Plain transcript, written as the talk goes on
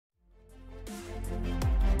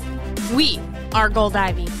We are Gold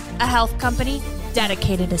Ivy, a health company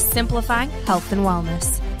dedicated to simplifying health and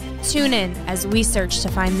wellness. Tune in as we search to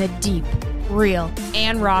find the deep, real,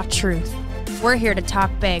 and raw truth. We're here to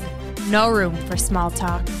talk big, no room for small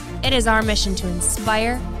talk. It is our mission to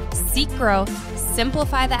inspire, seek growth,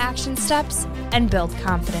 simplify the action steps, and build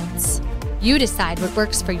confidence. You decide what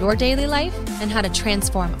works for your daily life and how to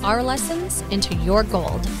transform our lessons into your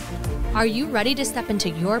gold. Are you ready to step into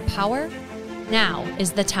your power? Now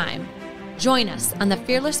is the time. Join us on the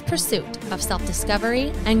fearless pursuit of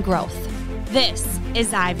self-discovery and growth. This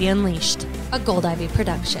is Ivy Unleashed, a Gold Ivy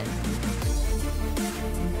production.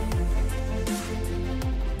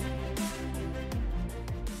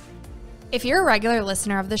 If you're a regular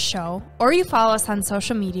listener of the show, or you follow us on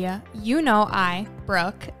social media, you know I,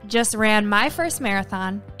 Brooke, just ran my first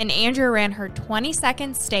marathon, and Andrea ran her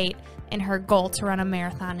 22nd state in her goal to run a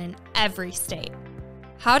marathon in every state.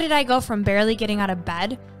 How did I go from barely getting out of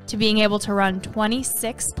bed to being able to run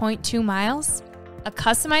 26.2 miles? A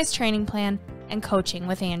customized training plan and coaching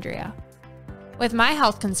with Andrea. With my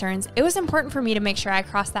health concerns, it was important for me to make sure I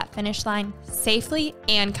crossed that finish line safely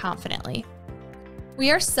and confidently.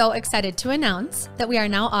 We are so excited to announce that we are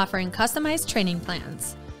now offering customized training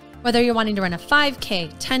plans. Whether you're wanting to run a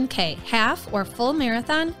 5K, 10K, half, or full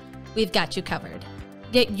marathon, we've got you covered.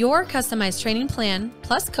 Get your customized training plan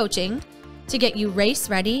plus coaching to get you race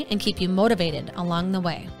ready and keep you motivated along the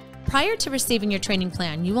way. Prior to receiving your training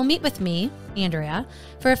plan, you will meet with me, Andrea,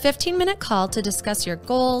 for a 15-minute call to discuss your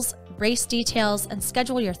goals, race details, and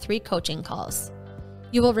schedule your 3 coaching calls.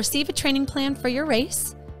 You will receive a training plan for your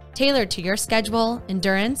race, tailored to your schedule,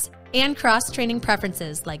 endurance, and cross-training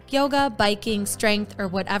preferences like yoga, biking, strength, or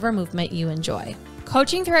whatever movement you enjoy.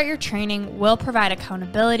 Coaching throughout your training will provide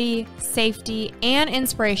accountability, safety, and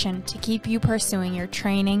inspiration to keep you pursuing your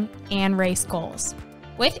training and race goals.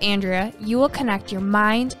 With Andrea, you will connect your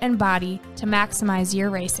mind and body to maximize your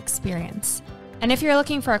race experience. And if you're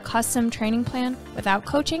looking for a custom training plan without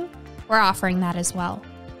coaching, we're offering that as well.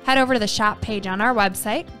 Head over to the shop page on our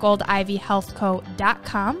website,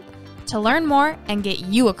 goldivyhealthco.com, to learn more and get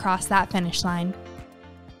you across that finish line.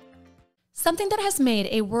 Something that has made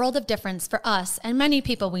a world of difference for us and many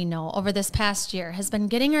people we know over this past year has been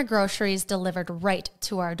getting our groceries delivered right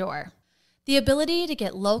to our door. The ability to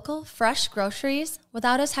get local, fresh groceries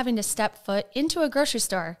without us having to step foot into a grocery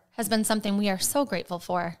store has been something we are so grateful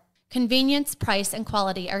for. Convenience, price, and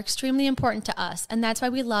quality are extremely important to us, and that's why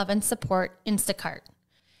we love and support INSTACART.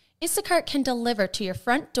 INSTACART can deliver to your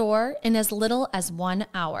front door in as little as 1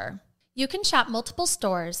 hour. You can shop multiple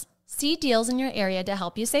stores, see deals in your area to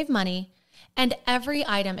help you save money, and every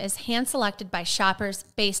item is hand-selected by shoppers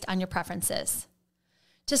based on your preferences.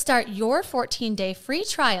 To start your 14-day free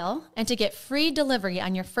trial and to get free delivery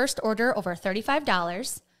on your first order over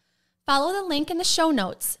 $35, follow the link in the show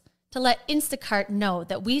notes to let INSTACART know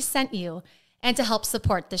that we sent you and to help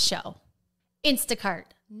support the show. INSTACART,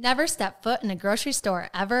 never step foot in a grocery store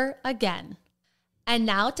ever again. And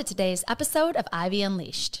now to today's episode of Ivy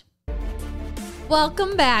Unleashed.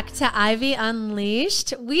 Welcome back to Ivy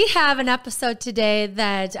Unleashed. We have an episode today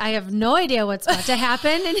that I have no idea what's about to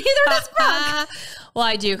happen, and neither does Brooke. Well,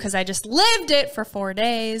 I do, because I just lived it for 4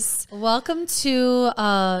 days. Welcome to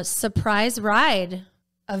a surprise ride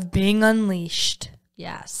Of being unleashed.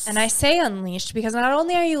 Yes. And I say unleashed because not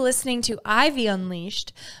only are you listening to Ivy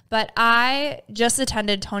Unleashed, but I just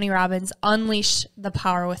attended Tony Robbins' Unleash the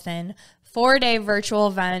Power Within 4-day virtual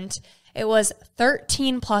event. It was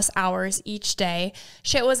 13 plus hours each day.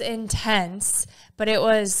 Shit was intense, but it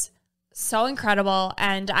was so incredible.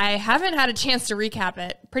 And I haven't had a chance to recap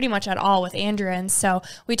it pretty much at all with Andrea. And so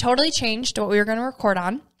we totally changed what we were going to record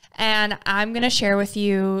on. And I'm going to share with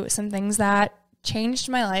you some things that changed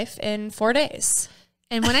my life in 4 days.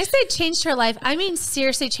 And when I say changed her life, I mean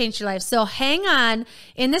seriously changed your life. So hang on.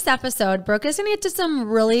 In this episode, Brooke is going to get to some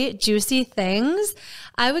really juicy things.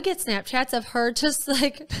 I would get Snapchats of her just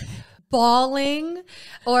like bawling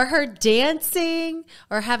or her dancing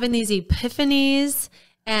or having these epiphanies.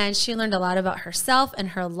 And she learned a lot about herself and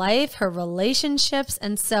her life, her relationships.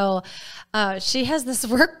 And so she has this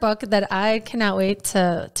workbook that I cannot wait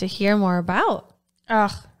to hear more about.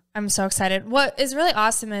 Oh, I'm so excited. What is really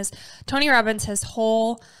awesome is Tony Robbins, his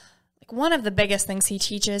whole, one of the biggest things he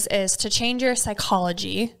teaches is to change your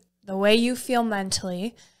psychology, the way you feel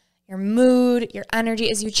mentally, your mood, your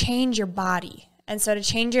energy, is you change your body. And so to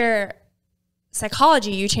change your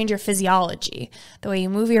psychology, you change your physiology, the way you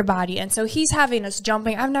move your body. And so he's having us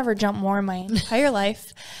jumping. I've never jumped more in my entire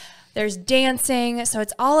life. There's dancing. So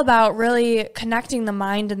it's all about really connecting the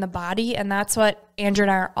mind and the body. And that's what Andrea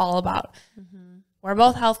and I are all about. we're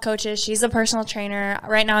both health coaches. She's a personal trainer.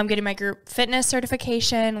 Right now I'm getting my group fitness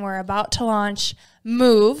certification. We're about to launch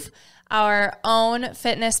Move, our own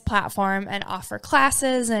fitness platform, and offer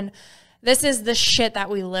classes. And this is the shit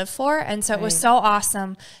that we live for. And so it was so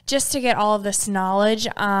awesome just to get all of this knowledge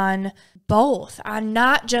on both, on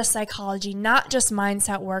not just psychology, not just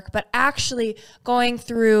mindset work, but actually going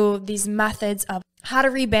through these methods of how to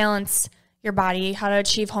rebalance your body, how to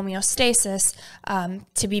achieve homeostasis,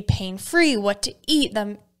 to be pain-free, what to eat.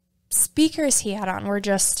 The speakers he had on were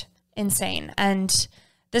just insane. And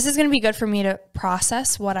this is going to be good for me to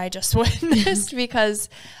process what I just witnessed because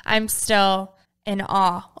I'm still in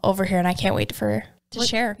awe over here and I can't wait to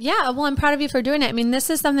share. Yeah, well, I'm proud of you for doing it. I mean, this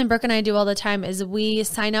is something Brooke and I do all the time is we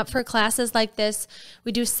sign up for classes like this.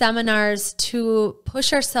 We do seminars to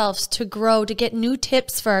push ourselves to grow, to get new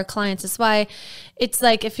tips for our clients. That's why it's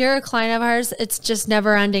like if you're a client of ours, it's just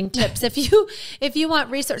never ending tips. If you want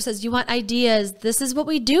resources, you want ideas, this is what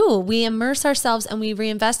we do. We immerse ourselves and we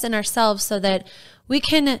reinvest in ourselves so that we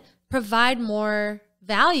can provide more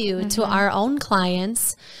value to our own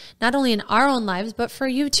clients, not only in our own lives, but for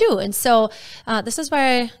you too. And so this is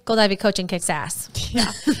why Gold Ivy Coaching kicks ass.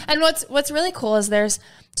 Yeah. And what's really cool is there was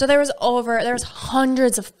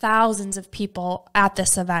hundreds of thousands of people at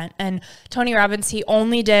this event. And Tony Robbins, he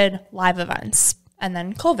only did live events and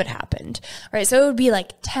then COVID happened, right? So it would be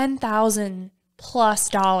like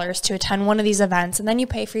 $10,000+ to attend one of these events. And then you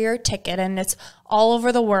pay for your ticket and it's all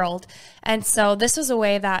over the world. And so this was a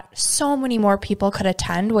way that so many more people could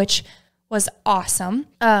attend, which was awesome.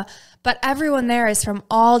 But everyone there is from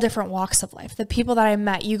all different walks of life. The people that I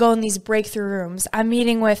met, you go in these breakthrough rooms. I'm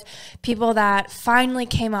meeting with people that finally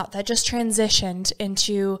came out, that just transitioned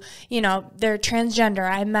into, they're transgender.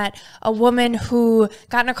 I met a woman who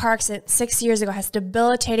got in a car accident 6 years ago, has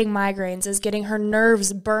debilitating migraines, is getting her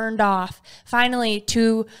nerves burned off. Finally,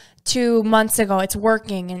 two months ago, it's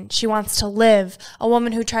working and she wants to live. A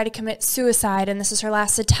woman who tried to commit suicide and this is her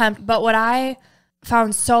last attempt. But what I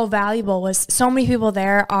found so valuable was so many people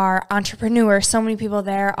there are entrepreneurs. So many people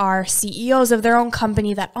there are CEOs of their own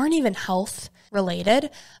company that aren't even health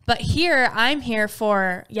related. But here, I'm here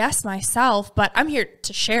for, yes, myself, but I'm here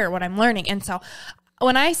to share what I'm learning. And so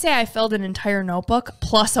when I say I filled an entire notebook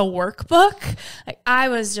plus a workbook, I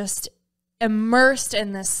was just immersed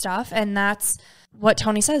in this stuff. And that's what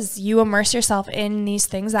Tony says. You immerse yourself in these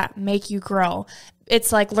things that make you grow.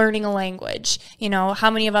 It's like learning a language.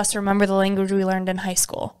 How many of us remember the language we learned in high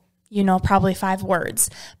school? Probably 5 words.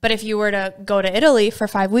 But if you were to go to Italy for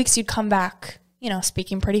 5 weeks, you'd come back,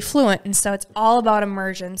 speaking pretty fluent. And so it's all about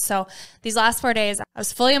immersion. So these last 4 days, I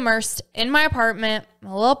was fully immersed in my apartment,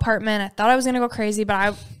 my little apartment. I thought I was going to go crazy,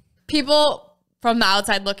 but people from the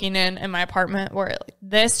outside looking in my apartment were like,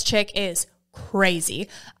 this chick is crazy.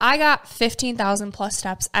 I got 15,000 plus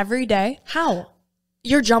steps every day. How?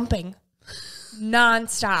 You're jumping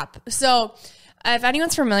nonstop. So if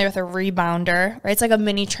anyone's familiar with a rebounder, right, it's like a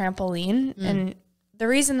mini trampoline. And the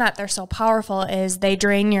reason that they're so powerful is they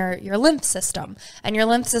drain your lymph system, and your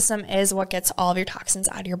lymph system is what gets all of your toxins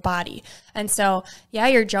out of your body. And so, yeah,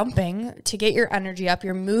 you're jumping to get your energy up.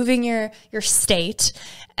 You're moving your state,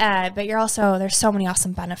 but you're also, there's so many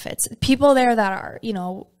awesome benefits. People there that are,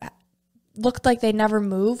 looked like they never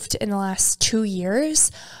moved in the last 2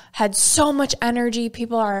 years, had so much energy.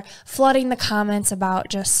 People are flooding the comments about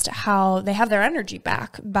just how they have their energy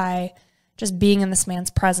back by just being in this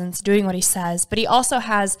man's presence, doing what he says. But he also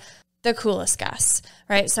has the coolest guests,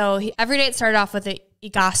 right? So every day it started off with the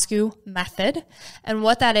Igasku method. And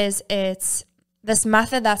what that is, it's this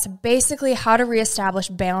method that's basically how to reestablish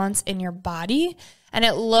balance in your body. And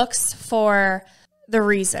it looks for the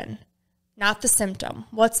reason, not the symptom.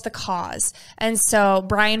 What's the cause? And so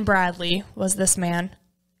Brian Bradley was this man.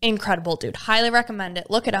 Incredible dude. Highly recommend it.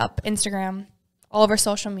 Look it up. Instagram, all over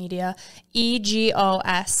social media. EGOSCUE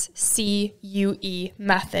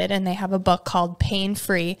method. And they have a book called Pain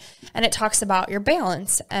Free. And it talks about your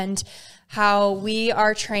balance and how we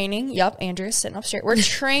are training. Yep, Andrew's sitting up straight. We're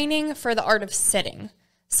training for the art of sitting.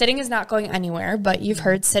 Sitting is not going anywhere, but you've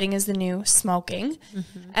heard sitting is the new smoking.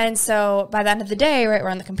 And so by the end of the day, right, we're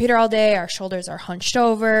on the computer all day, our shoulders are hunched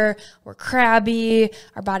over, we're crabby,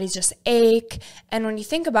 our bodies just ache. And when you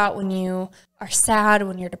think about when you are sad,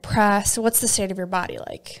 when you're depressed, what's the state of your body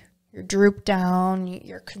like? You're drooped down,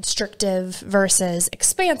 you're constrictive versus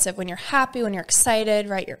expansive. When you're happy, when you're excited,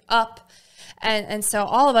 right, you're up. And so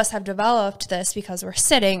all of us have developed this because we're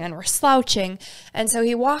sitting and we're slouching. And so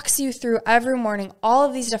he walks you through every morning all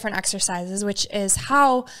of these different exercises, which is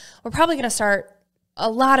how we're probably going to start a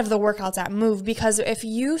lot of the workouts that move, because if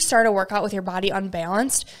you start a workout with your body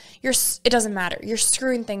unbalanced, it doesn't matter. You're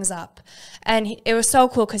screwing things up. And it was so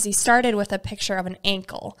cool because he started with a picture of an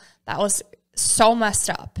ankle that was so messed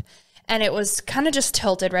up. And it was kind of just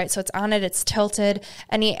tilted, right? So it's on it, it's tilted.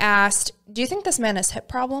 And he asked, do you think this man has hip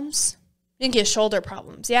problems? I think he has shoulder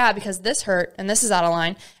problems. Yeah, because this hurt and this is out of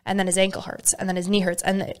line. And then his ankle hurts and then his knee hurts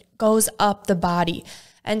and it goes up the body.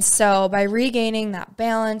 And so by regaining that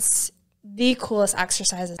balance, the coolest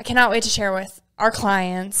exercises, I cannot wait to share with our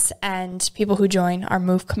clients and people who join our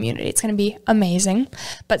Move community. It's going to be amazing.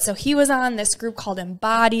 But so he was on this group called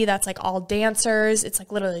Embody. That's like all dancers. It's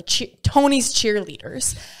like literally Tony's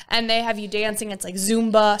cheerleaders. And they have you dancing. It's like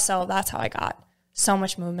Zumba. So that's how I got so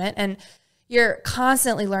much movement. And you're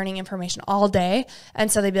constantly learning information all day.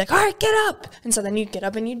 And so they'd be like, all right, get up. And so then you get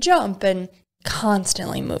up and you jump and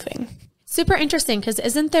constantly moving. Super interesting, because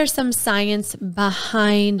isn't there some science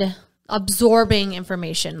behind absorbing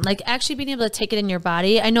information, like actually being able to take it in your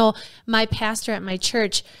body? I know my pastor at my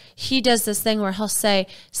church, he does this thing where he'll say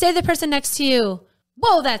the person next to you,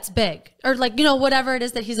 whoa, that's big. Or like, whatever it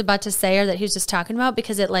is that he's about to say or that he's just talking about,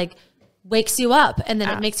 because it like wakes you up and then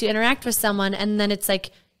it makes you interact with someone. And then it's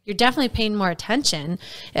like, you're definitely paying more attention.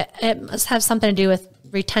 It must have something to do with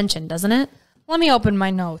retention, doesn't it? Let me open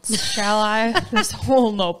my notes, shall I? This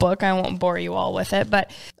whole notebook. I won't bore you all with it. But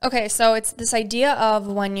okay, so it's this idea of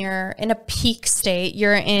when you're in a peak state,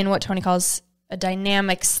 you're in what Tony calls a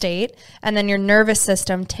dynamic state, and then your nervous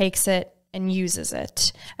system takes it and uses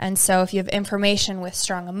it. And so if you have information with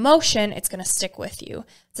strong emotion, it's going to stick with you.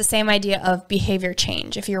 It's the same idea of behavior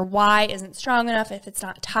change. If your why isn't strong enough, if it's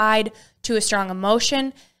not tied to a strong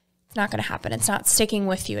emotion, it's not going to happen. It's not sticking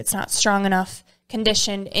with you. It's not strong enough,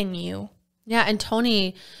 conditioned in you. Yeah, and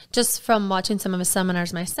Tony, just from watching some of his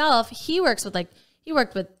seminars myself, he worked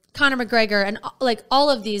with Conor McGregor and like all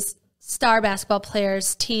of these star basketball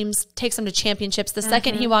players, teams, takes them to championships. The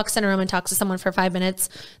second he walks in a room and talks to someone for 5 minutes,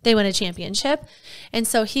 they win a championship. And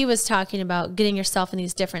so he was talking about getting yourself in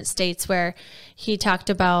these different states, where he talked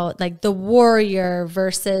about like the warrior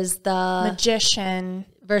versus the magician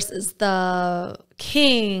versus the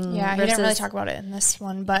king. Yeah, he didn't really talk about it in this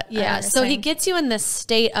one, but yeah. So he gets you in this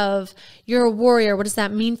state of, you're a warrior. What does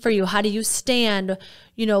that mean for you? How do you stand?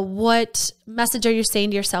 What message are you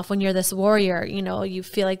saying to yourself when you're this warrior? You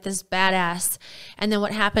feel like this badass. And then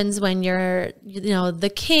what happens when you're,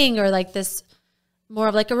 the king, or like this more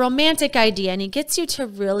of like a romantic idea? And he gets you to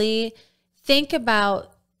really think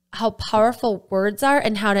about how powerful words are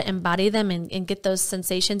and how to embody them and get those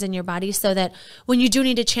sensations in your body, so that when you do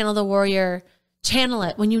need to channel the warrior, channel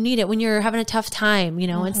it when you need it, when you're having a tough time,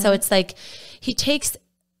 And so it's like he takes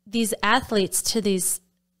these athletes to these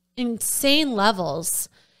insane levels,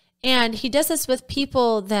 and he does this with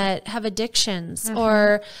people that have addictions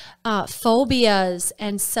or phobias.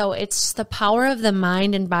 And so it's just the power of the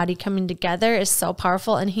mind and body coming together is so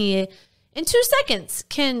powerful. And he, in 2 seconds,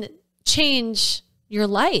 can change your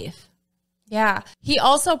life. Yeah. He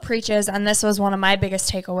also preaches, and this was one of my biggest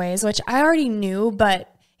takeaways, which I already knew, but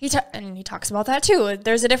he talks about that too.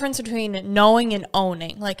 There's a difference between knowing and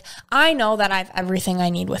owning. Like, I know that I have everything I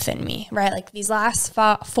need within me, right? Like these last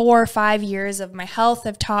 4 or 5 years of my health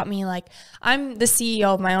have taught me, like, I'm the CEO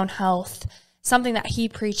of my own health, something that he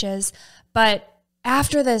preaches. But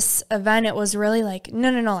after this event, it was really like, no,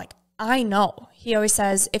 like, I know. He always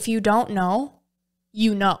says, if you don't know,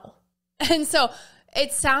 you know. And so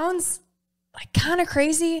it sounds like kind of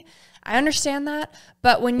crazy. I understand that.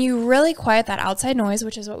 But when you really quiet that outside noise,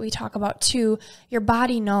 which is what we talk about too, your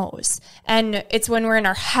body knows. And it's when we're in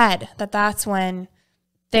our head that's when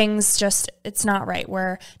things just, it's not right.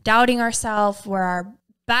 We're doubting ourselves. We're our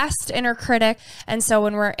best inner critic. And so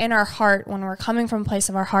when we're in our heart, when we're coming from a place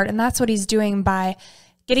of our heart, and that's what he's doing by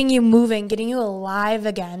getting you moving, getting you alive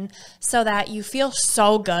again, so that you feel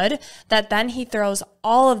so good that then he throws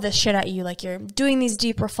all of this shit at you. Like, you're doing these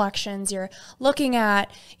deep reflections, you're looking at,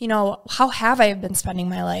 how have I been spending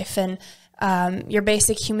my life, and your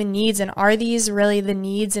basic human needs, and are these really the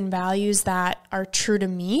needs and values that are true to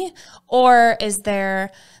me, or is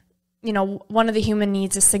there, one of the human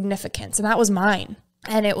needs is significance, and that was mine.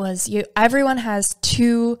 And it was everyone has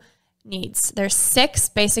 2 needs. There's 6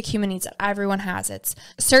 basic human needs that everyone has. It's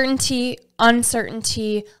certainty,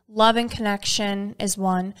 uncertainty, love and connection is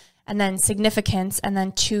 1, and then significance. And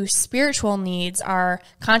then 2 spiritual needs are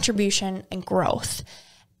contribution and growth.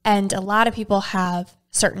 And a lot of people have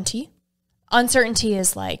certainty. Uncertainty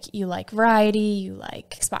is like, you like variety, you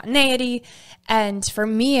like spontaneity. And for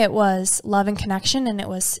me, it was love and connection, and it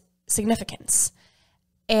was significance.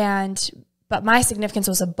 But my significance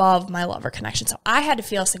was above my love or connection. So I had to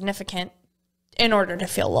feel significant in order to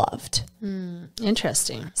feel loved.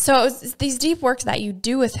 Interesting. So it's these deep work that you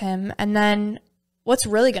do with him, and then what's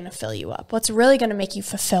really going to fill you up? What's really going to make you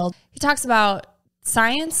fulfilled? He talks about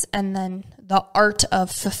science and then the art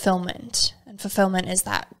of fulfillment. And fulfillment is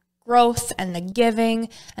that growth and the giving.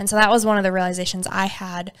 And so that was one of the realizations I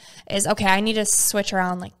had is, okay, I need to switch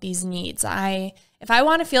around like these needs. If I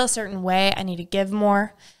want to feel a certain way, I need to give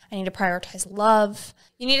more. I need to prioritize love.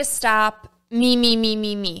 You need to stop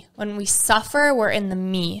me. When we suffer, we're in the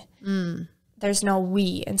me. There's no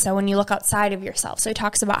we. And so when you look outside of yourself, so he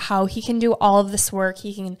talks about how he can do all of this work.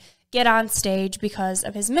 He can get on stage because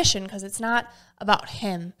of his mission, because it's not about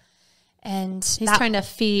him. And he's trying to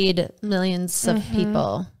feed millions of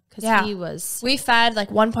people. Because we fed like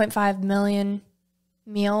 1.5 million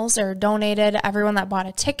meals or donated everyone that bought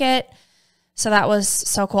a ticket. So that was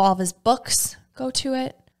so cool. All of his books go to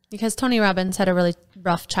it. Because Tony Robbins had a really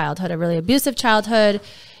rough childhood, a really abusive childhood,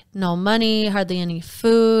 no money, hardly any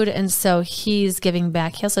food. And so he's giving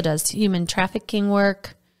back. He also does human trafficking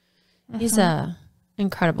work. He's a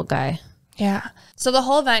incredible guy. Yeah. So the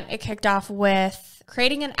whole event, it kicked off with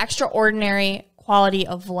creating an extraordinary quality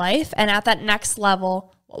of life. And at that next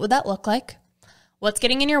level, what would that look like? What's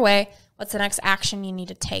getting in your way? What's the next action you need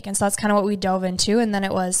to take? And so that's kind of what we dove into. And then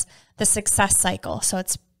it was the success cycle. So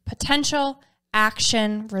it's potential,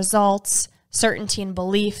 action, results, certainty, and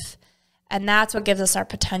belief. And that's what gives us our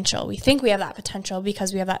potential. We think we have that potential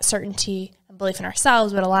because we have that certainty and belief in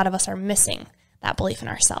ourselves, but a lot of us are missing that belief in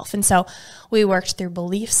ourselves. And so we worked through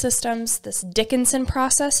belief systems, this Dickinson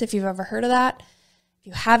process, if you've ever heard of that. If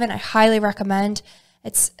you haven't, I highly recommend.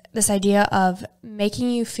 It's this idea of making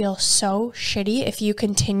you feel so shitty if you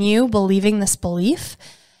continue believing this belief,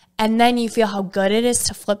 and then you feel how good it is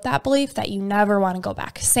to flip that belief that you never want to go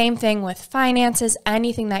back. Same thing with finances,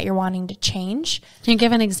 anything that you're wanting to change. Can you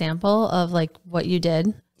give an example of like what you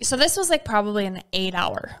did? So this was like probably an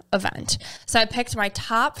 8-hour event. So I picked my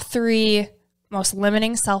top 3 most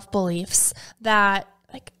limiting self-beliefs that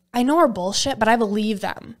like I know are bullshit, but I believe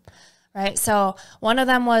them, right? So one of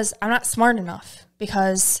them was I'm not smart enough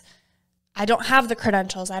because I don't have the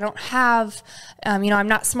credentials. I don't have, I'm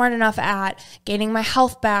not smart enough at gaining my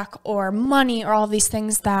health back or money or all these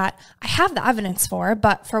things that I have the evidence for,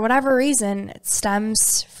 but for whatever reason, it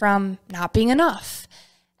stems from not being enough.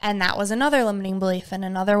 And that was another limiting belief. And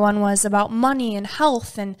another one was about money and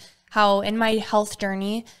health and how in my health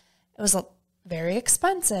journey, it was very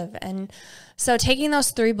expensive. And so taking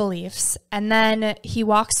those 3 beliefs, and then he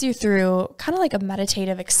walks you through kind of like a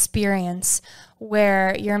meditative experience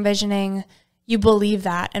where you're envisioning you believe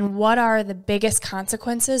that, and what are the biggest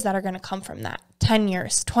consequences that are going to come from that. 10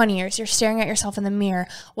 years, 20 years, you're staring at yourself in the mirror.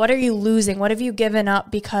 What are you losing? What have you given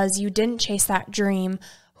up because you didn't chase that dream?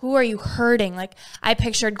 Who are you hurting? Like I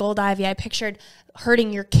pictured Gold Ivy. I pictured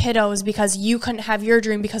hurting your kiddos because you couldn't have your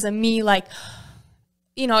dream because of me. Like,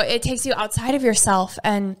 it takes you outside of yourself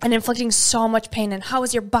and inflicting so much pain. And how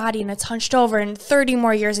is your body? And it's hunched over in 30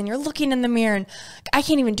 more years and you're looking in the mirror and I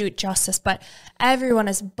can't even do it justice, but everyone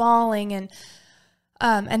is bawling.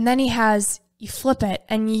 And then you flip it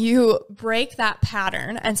and you break that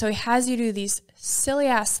pattern. And so he has you do these silly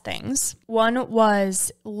ass things. One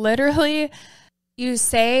was literally you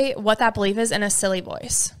say what that belief is in a silly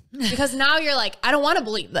voice. Because now you're like, I don't want to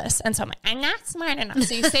believe this. And so I'm like, I'm not smart enough.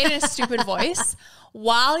 So you say it in a stupid voice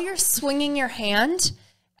while you're swinging your hand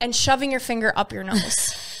and shoving your finger up your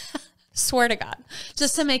nose. Swear to God.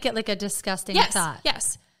 Just to make it like a disgusting thought.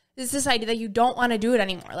 Yes. It's this idea that you don't want to do it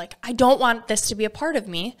anymore. Like, I don't want this to be a part of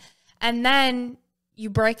me. And then you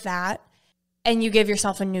break that and you give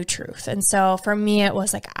yourself a new truth. And so for me, it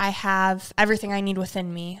was like, I have everything I need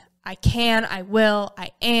within me. I can, I will,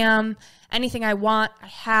 I am. Anything I want, I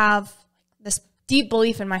have. This deep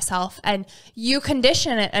belief in myself. And you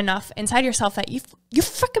condition it enough inside yourself that you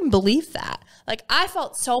freaking believe that. Like, I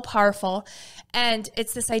felt so powerful. And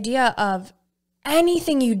it's this idea of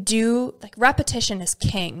anything you do, like repetition is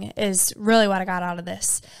king, is really what I got out of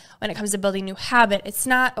this. When it comes to building new habit, it's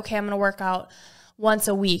not, okay, I'm going to work out once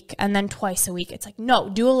a week and then twice a week. It's like, no,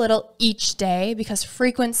 do a little each day, because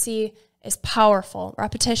frequency is powerful.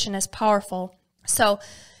 Repetition is powerful. So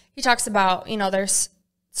he talks about, there's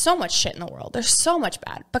so much shit in the world. There's so much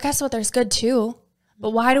bad. But guess what? There's good too.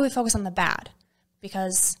 But why do we focus on the bad?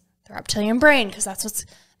 Because the reptilian brain, because that's what's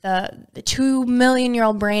the 2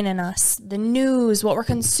 million-year-old brain in us, the news, what we're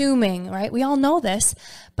consuming, right? We all know this,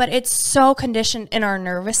 but it's so conditioned in our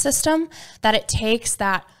nervous system that it takes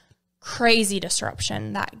that crazy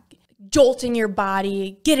disruption, that jolt in your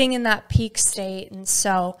body, getting in that peak state. And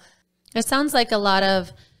so it sounds like a lot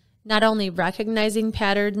of not only recognizing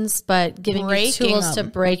patterns, but giving you tools to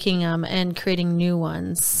breaking them and creating new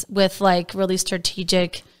ones with like really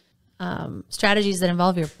strategic strategies that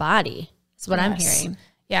involve your body. That's what I'm hearing.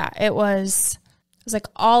 Yeah, it was like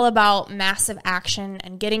all about massive action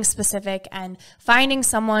and getting specific and finding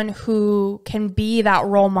someone who can be that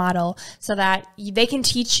role model so that they can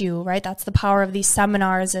teach you, right? That's the power of these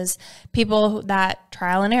seminars, is people that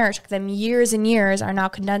trial and error took them years and years are now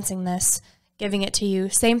condensing this, giving it to you.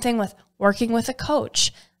 Same thing with working with a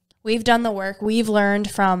coach. We've done the work. We've learned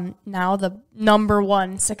from now the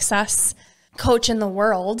 #1 success coach in the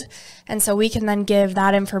world. And so we can then give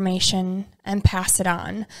that information and pass it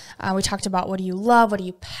on. We talked about, what do you love? What are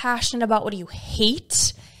you passionate about? What do you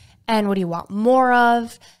hate? And what do you want more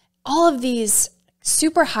of? All of these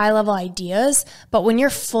super high level ideas. But when you're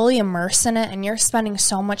fully immersed in it and you're spending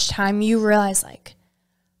so much time, you realize like,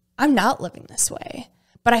 I'm not living this way,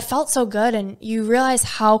 but I felt so good. And you realize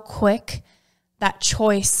how quick that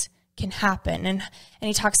choice can happen. And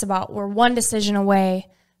he talks about, we're one decision away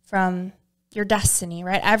from your destiny,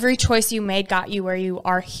 right? Every choice you made got you where you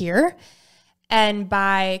are here. And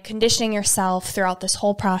by conditioning yourself throughout this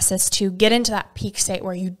whole process to get into that peak state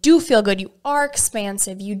where you do feel good, you are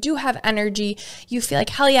expansive, you do have energy, you feel like,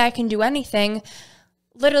 hell yeah, I can do anything.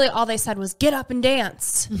 Literally all they said was get up and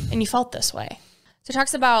dance. And you felt this way. So it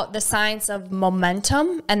talks about the science of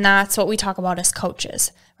momentum. And that's what we talk about as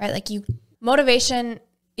coaches, right? Like motivation,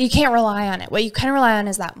 you can't rely on it. What you can rely on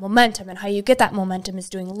is that momentum, and how you get that momentum is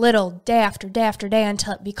doing little day after day after day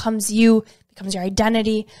until it becomes you, becomes your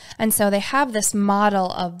identity. And so they have this model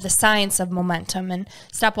of the science of momentum. And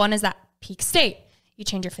step 1 is that peak state. You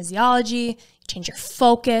change your physiology, you change your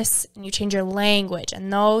focus, and you change your language.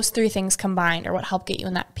 And those 3 things combined are what help get you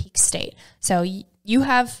in that peak state. So you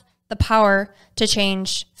have the power to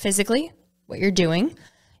change physically what you're doing.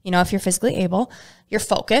 You know, if you're physically able, your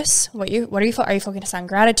focus, are you focused on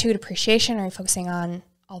gratitude, appreciation? Are you focusing on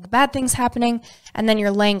all the bad things happening? And then your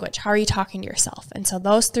language, how are you talking to yourself? And so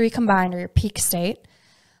those 3 combined are your peak state.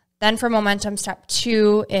 Then for momentum, step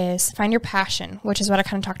 2 is find your passion, which is what I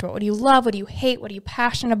kind of talked about. What do you love? What do you hate? What are you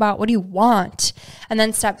passionate about? What do you want? And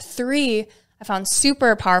then step 3, I found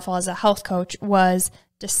super powerful as a health coach, was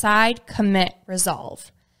decide, commit,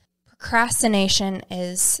 resolve. Procrastination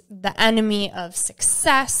is the enemy of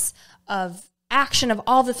success, of action, of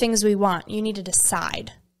all the things we want. You need to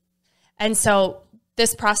decide. And so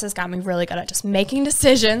this process got me really good at just making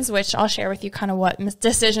decisions, which I'll share with you kind of what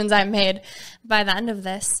decisions I made by the end of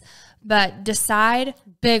this. But decide.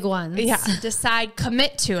 Big ones. Yeah. Decide,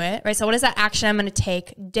 commit to it, right? So what is that action I'm going to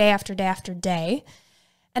take day after day after day?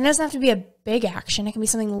 And it doesn't have to be a big action. It can be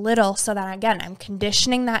something little, so that, again, I'm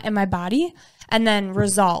conditioning that in my body. And then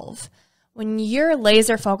resolve. When you're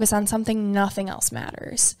laser focused on something, nothing else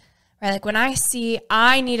matters, right? Like when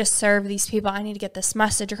I need to serve these people, I need to get this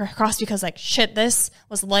message across because like, shit, this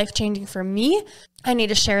was life-changing for me. I need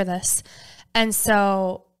to share this. And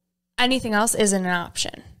so anything else isn't an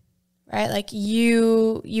option, right? Like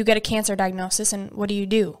you get a cancer diagnosis, and what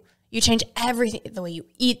do? You change everything, the way you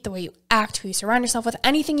eat, the way you act, who you surround yourself with,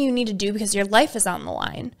 anything you need to do because your life is on the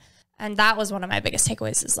line. And that was one of my biggest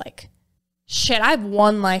takeaways, is like, shit, I have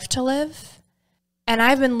one life to live, and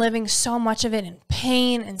I've been living so much of it in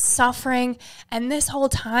pain and suffering. And this whole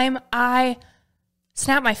time I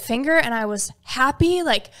snapped my finger and I was happy.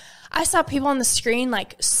 Like I saw people on the screen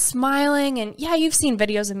like smiling, and yeah, you've seen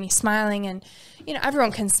videos of me smiling, and you know,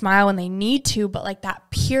 everyone can smile when they need to, but like that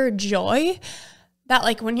pure joy that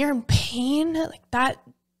like when you're in pain, like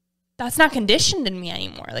that's not conditioned in me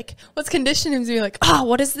anymore. Like what's conditioned in me, like, oh,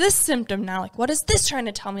 what is this symptom now? Like, what is this trying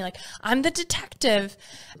to tell me? Like, I'm the detective.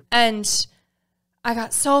 And I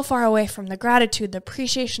got so far away from the gratitude, the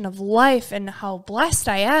appreciation of life, and how blessed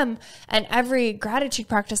I am. And every gratitude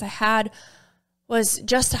practice I had was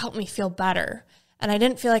just to help me feel better. And I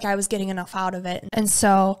didn't feel like I was getting enough out of it. And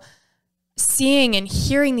so seeing and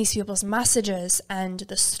hearing these people's messages and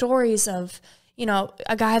the stories of, you know,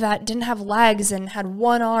 a guy that didn't have legs and had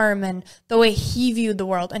one arm, and the way he viewed the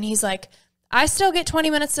world. And he's like, I still get 20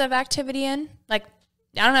 minutes of activity in. Like,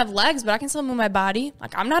 I don't have legs, but I can still move my body.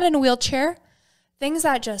 Like, I'm not in a wheelchair. Things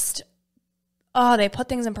that just, they put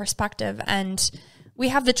things in perspective. And we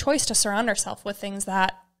have the choice to surround ourselves with things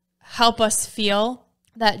that help us feel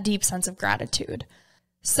that deep sense of gratitude.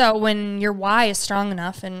 So when your why is strong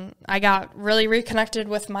enough, and I got really reconnected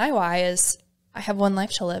with my why, is I have one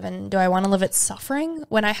life to live, and do I want to live it suffering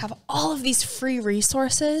when I have all of these free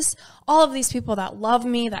resources, all of these people that love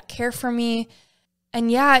me, that care for me? And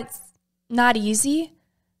yeah, it's not easy,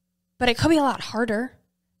 but it could be a lot harder.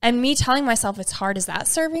 And me telling myself it's hard, is that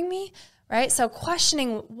serving me? right? So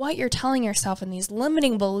questioning what you're telling yourself and these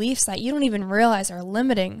limiting beliefs that you don't even realize are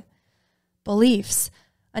limiting beliefs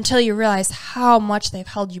until you realize how much they've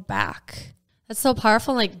held you back. That's so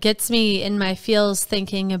powerful. Like, gets me in my feels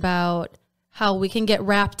thinking about how we can get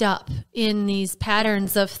wrapped up in these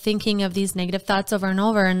patterns of thinking of these negative thoughts over and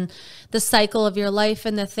over, and the cycle of your life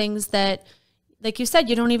and the things that, like you said,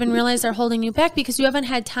 you don't even realize are holding you back because you haven't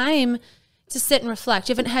had time to sit and reflect.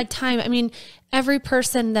 You haven't had time. I mean, every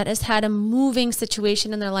person that has had a moving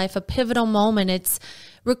situation in their life, a pivotal moment, it's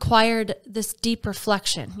required this deep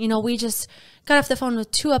reflection. You know, we just got off the phone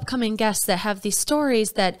with 2 upcoming guests that have these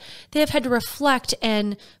stories that they have had to reflect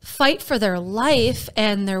and fight for their life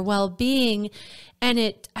and their well-being. And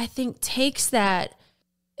it, I think, takes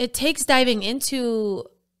diving into,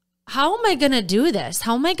 how am I going to do this?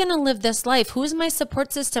 How am I going to live this life? Who's my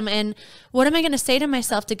support system? And what am I going to say to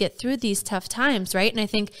myself to get through these tough times, right? And I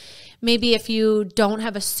think maybe if you don't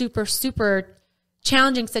have a super, super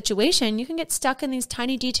challenging situation, you can get stuck in these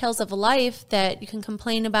tiny details of life that you can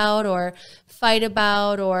complain about or fight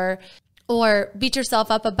about or beat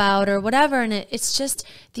yourself up about or whatever. And it's just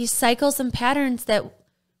these cycles and patterns that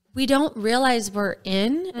we don't realize we're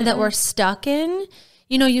in, that we're stuck in.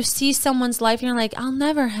 You know, you see someone's life and you're like, I'll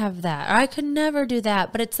never have that, or I could never do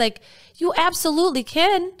that. But it's like, you absolutely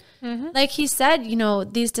can. Like he said, you know,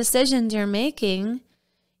 these decisions you're making,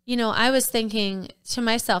 you know, I was thinking to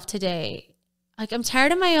myself today, like, I'm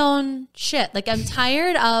tired of my own shit. Like, I'm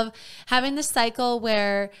tired of having this cycle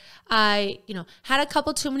where I, you know, had a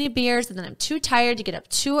couple too many beers and then I'm too tired to get up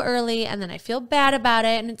too early and then I feel bad about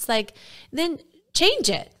it. And it's like, then change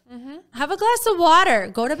it. Have a glass of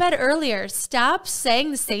water, go to bed earlier, stop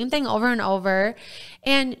saying the same thing over and over,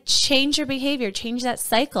 and change your behavior, change that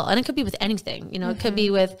cycle. And it could be with anything, you know, it could be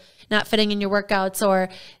with not fitting in your workouts or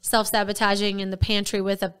self-sabotaging in the pantry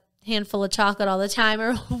with a handful of chocolate all the time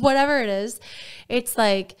or whatever it is. It's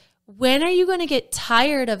like, when are you going to get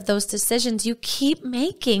tired of those decisions you keep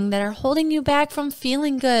making that are holding you back from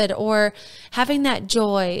feeling good or having that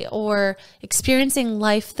joy or experiencing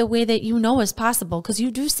life the way that you know is possible? Because you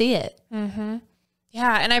do see it.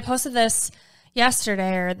 Yeah. And I posted this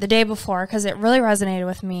yesterday or the day before because it really resonated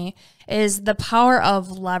with me, is the power of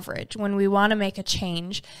leverage when we want to make a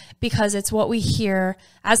change, because it's what we hear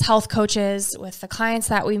as health coaches with the clients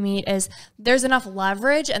that we meet is there's enough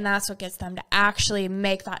leverage, and that's what gets them to actually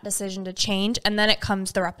make that decision to change. And then it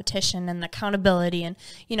comes the repetition and the accountability and,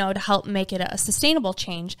 you know, to help make it a sustainable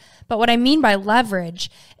change. But what I mean by leverage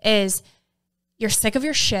is you're sick of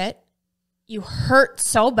your shit, you hurt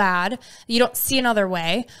so bad, you don't see another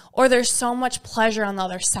way, or there's so much pleasure on the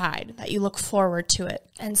other side that you look forward to it.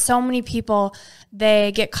 And so many people,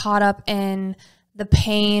 they get caught up in the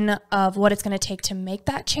pain of what it's going to take to make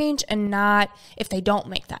that change and not if they don't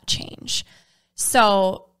make that change.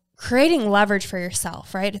 So creating leverage for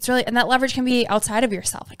yourself, right? It's really, and that leverage can be outside of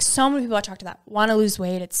yourself. Like, so many people I talk to that want to lose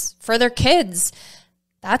weight, it's for their kids.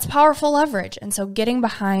 That's powerful leverage. And so getting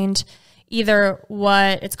behind either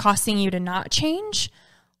what it's costing you to not change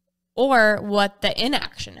or what the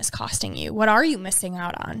inaction is costing you. What are you missing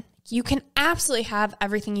out on? You can absolutely have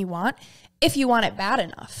everything you want if you want it bad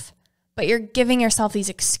enough, but you're giving yourself these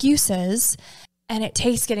excuses, and it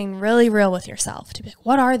takes getting really real with yourself to be like,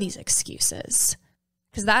 what are these excuses?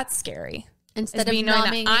 Because that's scary. Instead of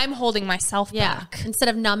numbing, I'm holding myself back. Instead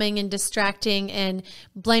of numbing and distracting and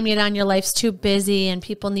blaming it on your life's too busy and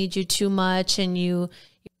people need you too much and your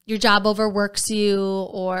job overworks you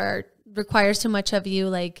or requires too much of you,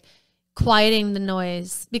 like quieting the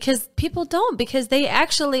noise, because people don't, because they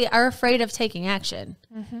actually are afraid of taking action.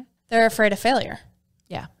 They're afraid of failure.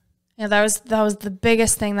 Yeah. Yeah, that was the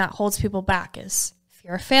biggest thing that holds people back is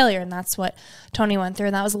fear of failure. And that's what Tony went through.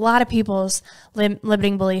 And that was a lot of people's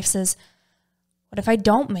limiting beliefs is, what if I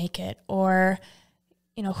don't make it? Or,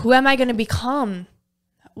 you know, who am I going to become?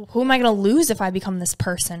 Who am I going to lose if I become this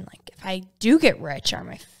person? Like, if I do get rich, are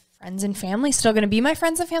my friends and family still going to be my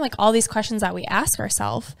friends and family? Like, all these questions that we ask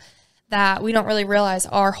ourselves that we don't really realize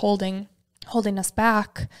are holding us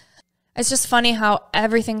back. It's just funny how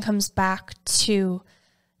everything comes back to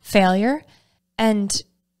failure. And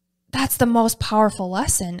that's the most powerful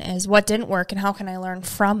lesson, is what didn't work and how can I learn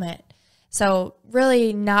from it? So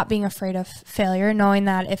really not being afraid of failure, knowing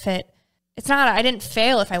that if it's not, I didn't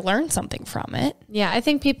fail if I learned something from it. Yeah, I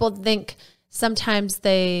think people think sometimes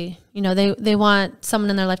they want someone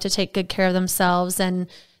in their life to take good care of themselves, and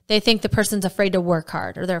they think the person's afraid to work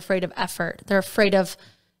hard, or they're afraid of effort. They're afraid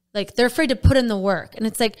to put in the work. And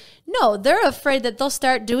it's like, no, they're afraid that they'll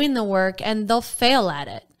start doing the work and they'll fail at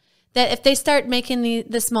it. That if they start making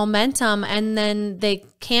this momentum and then they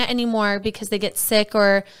can't anymore because they get sick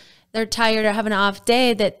or they're tired or have an off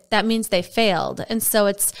day, that means they failed. And so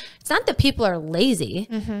it's not that people are lazy.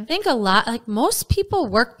 I think most people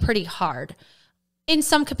work pretty hard in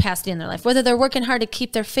some capacity in their life, whether they're working hard to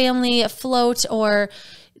keep their family afloat or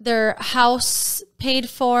their house paid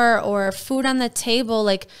for or food on the table.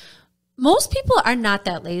 Like, most people are not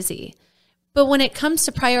that lazy. But when it comes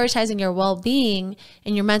to prioritizing your well-being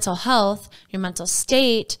and your mental health, your mental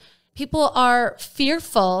state, people are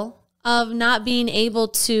fearful of not being able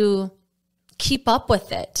to keep up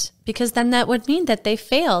with it, because then that would mean that they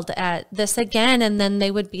failed at this again, and then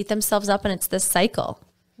they would beat themselves up, and it's this cycle.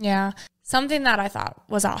 Yeah. Something that I thought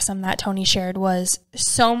was awesome that Tony shared was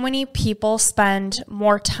so many people spend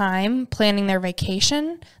more time planning their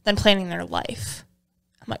vacation than planning their life.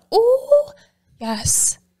 I'm like, oh,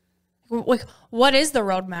 yes. Like, what is the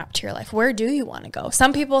roadmap to your life? Where do you want to go?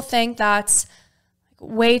 Some people think that's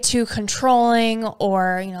way too controlling,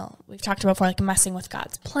 or, we've talked about before, like messing with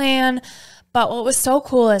God's plan. But what was so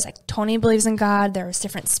cool is, like, Tony believes in God. There was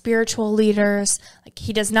different spiritual leaders. Like,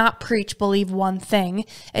 he does not preach believe one thing.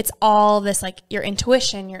 It's all this, like, your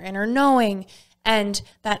intuition, your inner knowing, and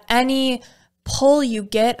that any pull you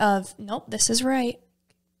get of, nope, this is right,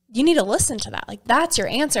 you need to listen to that. Like, that's your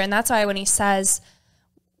answer. And that's why when he says,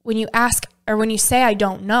 when you ask, or when you say, I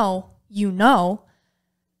don't know, you know,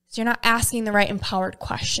 so you're not asking the right empowered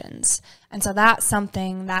questions. And so that's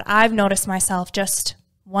something that I've noticed myself just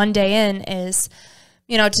one day in is,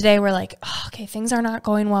 today we're like, oh, okay, things are not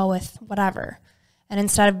going well with whatever. And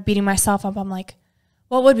instead of beating myself up, I'm like,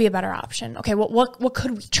 what would be a better option? Okay, what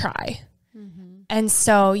could we try? And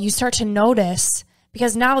so you start to notice,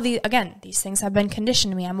 because now these things have been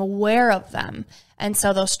conditioned to me. I'm aware of them. And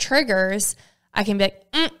so those triggers, I can be like,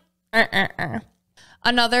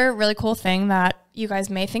 Another really cool thing that you guys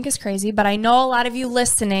may think is crazy, but I know a lot of you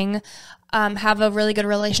listening have a really good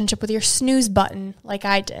relationship with your snooze button like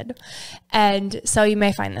I did. And so you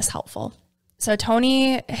may find this helpful. So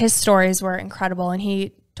Tony, his stories were incredible. And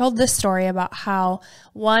he told this story about how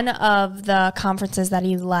one of the conferences that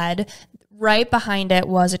he led, right behind it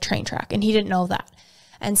was a train track. And he didn't know that.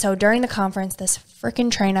 And so during the conference, this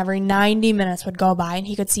freaking train every 90 minutes would go by, and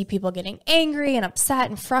he could see people getting angry and upset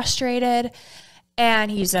and frustrated.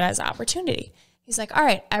 And he used it as an opportunity. He's like, all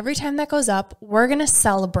right, every time that goes up, we're going to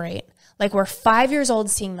celebrate. Like, we're 5 years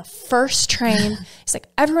old seeing the first train. He's like,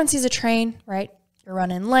 everyone sees a train, right? You're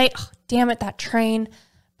running late. Oh, damn it, that train.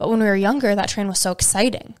 But when we were younger, that train was so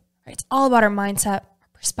exciting, right? It's all about our mindset, our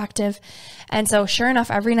perspective. And so sure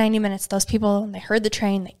enough, every 90 minutes, those people, when they heard the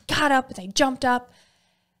train, they got up, they jumped up.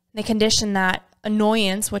 They conditioned that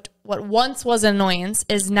annoyance, what once was an annoyance,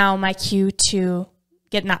 is now my cue to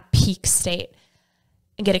get in that peak state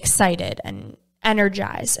and get excited and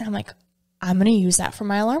energized. And I'm like, I'm going to use that for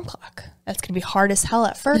my alarm clock. That's going to be hard as hell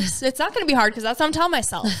at first. It's not going to be hard because that's what I'm telling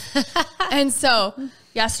myself. And so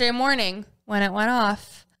yesterday morning when it went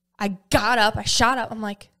off, I got up, I shot up. I'm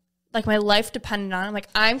like my life depended on it. I'm like,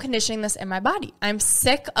 I'm conditioning this in my body. I'm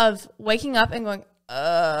sick of waking up and going,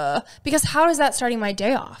 because how is that starting my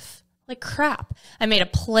day off? Like crap. I made a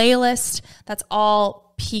playlist that's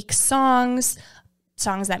all peak songs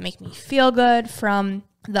that make me feel good from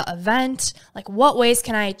the event. Like, what ways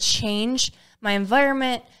can I change my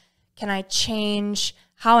environment? Can I change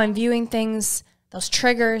how I'm viewing things, those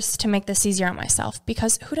triggers, to make this easier on myself?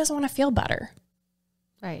 Because who doesn't want to feel better?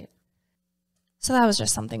 Right. So that was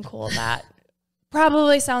just something cool that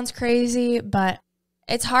probably sounds crazy, but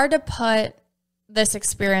it's hard to put this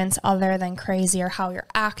experience other than crazy or how you're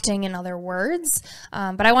acting in other words.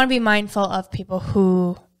 But I want to be mindful of people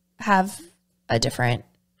who have a different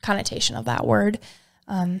connotation of that word.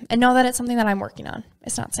 And know that it's something that I'm working on.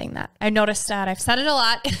 It's not saying that. I noticed that I've said it a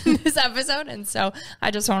lot in this episode, and so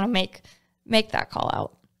I just want to make that call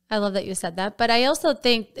out. I love that you said that. But I also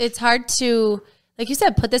think it's hard to, like you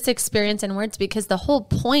said, put this experience in words, because the whole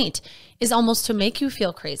point is almost to make you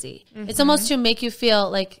feel crazy. Mm-hmm. It's almost to make you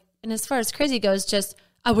feel like, and as far as crazy goes, just,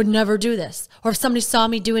 I would never do this. Or if somebody saw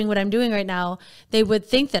me doing what I'm doing right now, they would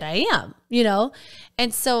think that I am,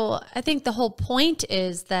 And so I think the whole point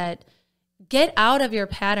is that get out of your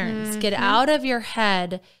patterns, get out of your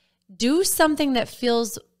head, do something that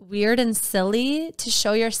feels weird and silly to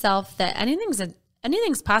show yourself that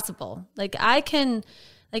anything's possible. Like, I can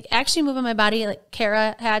actually move my body. Like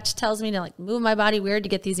Kara Hatch tells me to move my body weird to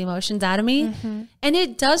get these emotions out of me. Mm-hmm. And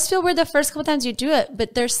it does feel weird the first couple times you do it,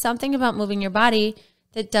 but there's something about moving your body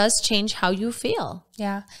that does change how you feel.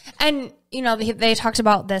 Yeah. And, they talked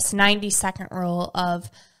about this 90-second rule of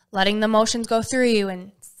letting the emotions go through you,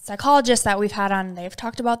 and psychologists that we've had on, they've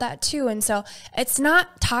talked about that too. And so it's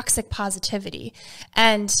not toxic positivity.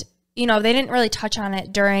 And, they didn't really touch on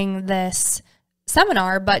it during this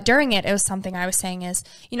seminar, but during it was something I was saying is,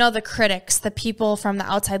 the critics, the people from the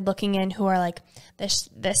outside looking in who are like, this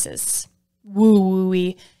is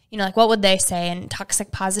woo-woo-y, like what would they say? And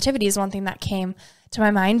toxic positivity is one thing that came to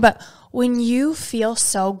my mind. But when you feel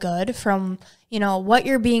so good from, what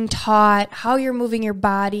you're being taught, how you're moving your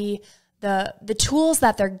body, the tools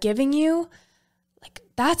that they're giving you, like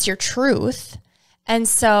that's your truth. And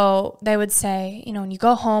so they would say, when you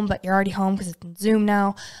go home, but you're already home because it's in Zoom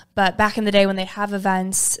now. But back in the day when they'd have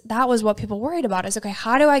events, that was what people worried about is, okay,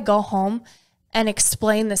 how do I go home and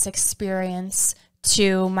explain this experience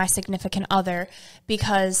to my significant other?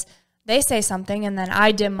 Because they say something and then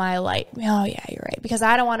I dim my light. Oh yeah, you're right. Because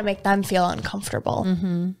I don't want to make them feel uncomfortable.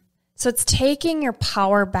 Mm-hmm. So it's taking your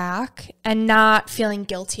power back and not feeling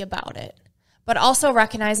guilty about it, but also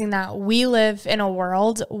recognizing that we live in a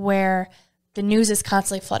world where the news is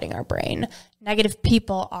constantly flooding our brain. Negative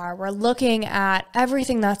people are. We're looking at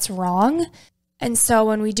everything that's wrong. And so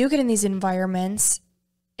when we do get in these environments,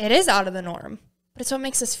 it is out of the norm, but it's what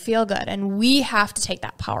makes us feel good. And we have to take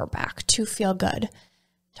that power back to feel good.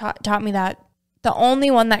 Taught me that the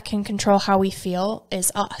only one that can control how we feel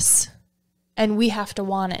is us. And we have to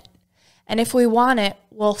want it. And if we want it,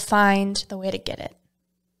 we'll find the way to get it.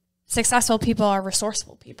 Successful people are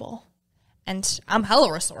resourceful people. And I'm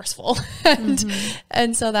hella resourceful.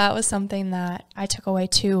 And so that was something that I took away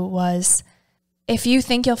too, was if you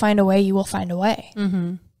think you'll find a way, you will find a way.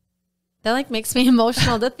 Mm-hmm. That makes me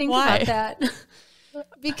emotional to think about that.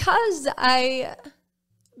 because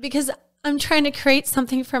I'm trying to create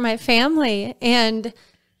something for my family. And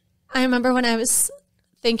I remember when I was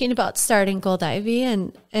thinking about starting Gold Ivy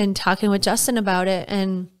and talking with Justin about it.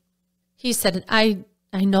 And he said, I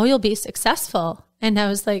know you'll be successful. And I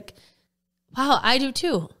was like, wow, I do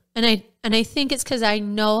too. And I think it's because I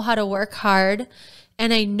know how to work hard,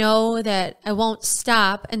 and I know that I won't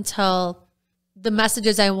stop until the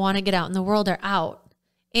messages I want to get out in the world are out.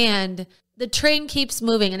 And the train keeps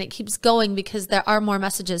moving and it keeps going because there are more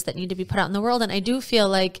messages that need to be put out in the world. And I do feel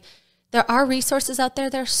like there are resources out there.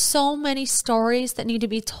 There's so many stories that need to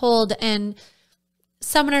be told, and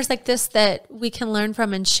seminars like this that we can learn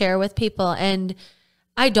from and share with people. And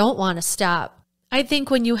I don't want to stop. I think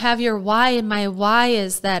when you have your why, and my why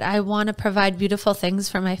is that I want to provide beautiful things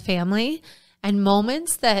for my family and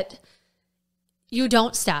moments, that you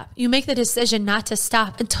don't stop. You make the decision not to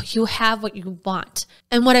stop until you have what you want.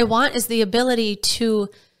 And what I want is the ability to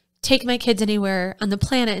take my kids anywhere on the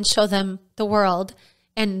planet and show them the world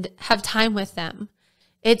and have time with them.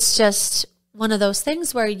 It's just one of those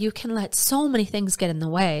things where you can let so many things get in the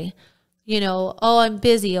way. Oh, I'm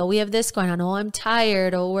busy. Oh, we have this going on. Oh, I'm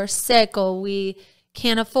tired. Oh, we're sick. Oh, we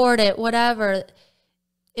can't afford it. Whatever.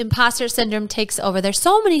 Imposter syndrome takes over. There's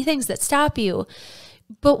so many things that stop you.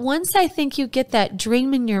 But once I think you get that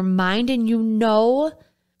dream in your mind and you know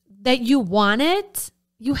that you want it,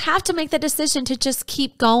 you have to make the decision to just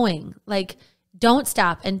keep going. Don't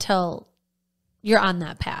stop until you're on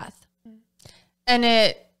that path. And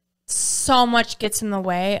it so much gets in the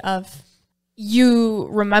way of you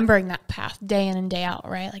remembering that path day in and day out,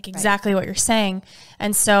 right? Exactly what you're saying.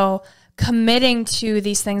 And so committing to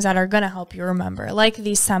these things that are going to help you remember, like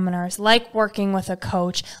these seminars, like working with a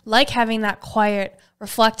coach, like having that quiet,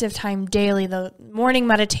 reflective time daily, the morning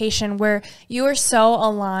meditation where you are so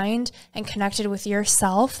aligned and connected with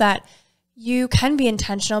yourself that you can be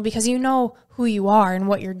intentional because you know who you are and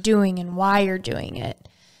what you're doing and why you're doing it.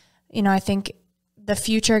 I think the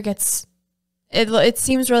future it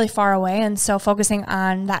seems really far away. And so focusing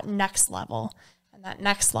on that next level and that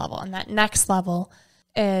next level and that next level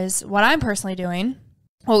is what I'm personally doing.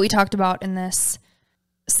 What we talked about in this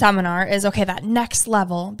seminar is, okay, that next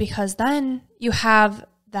level, because then you have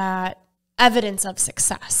that evidence of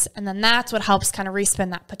success. And then that's what helps kind of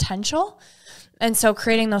respin that potential. And so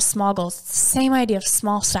creating those small goals, it's the same idea of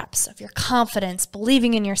small steps of your confidence,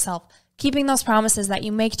 believing in yourself, keeping those promises that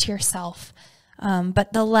you make to yourself.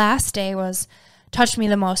 But the last day touched me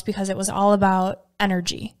the most because it was all about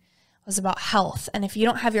energy. It was about health. And if you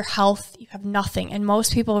don't have your health, you have nothing. And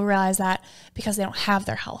most people realize that because they don't have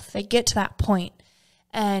their health. They get to that point.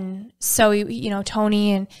 And so,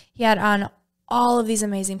 Tony, and he had on all of these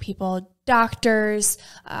amazing people, doctors,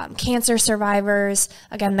 cancer survivors.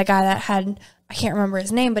 Again, the guy that had, I can't remember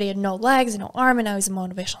his name, but he had no legs and no arm, and now he's a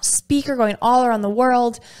motivational speaker going all around the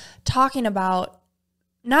world, talking about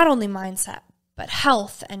not only mindset, but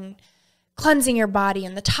health and cleansing your body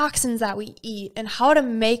and the toxins that we eat and how to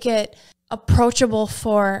make it approachable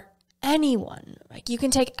for anyone. You can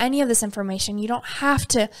take any of this information. You don't have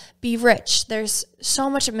to be rich. There's so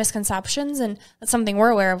much misconceptions, and that's something we're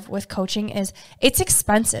aware of with coaching is it's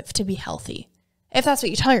expensive to be healthy if that's what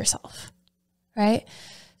you tell yourself. right?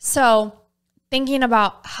 So thinking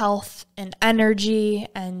about health and energy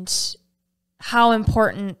and how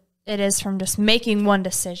important it is from just making one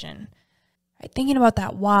decision, right? Thinking about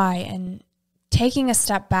that why and taking a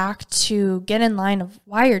step back to get in line of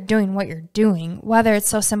why you're doing what you're doing, whether it's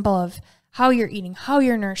so simple of how you're eating, how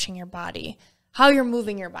you're nourishing your body, how you're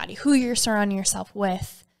moving your body, who you're surrounding yourself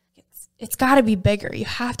with. It's got to be bigger. You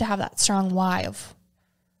have to have that strong why of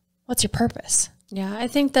what's your purpose. Yeah, I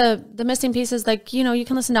think the missing piece is like, you know, you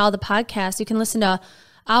can listen to all the podcasts, you can listen to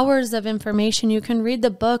hours of information, you can read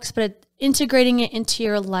the books, but integrating it into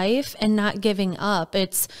your life and not giving up.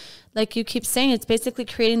 It's like you keep saying, it's basically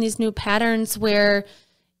creating these new patterns where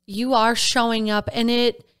you are showing up and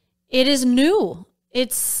it is new.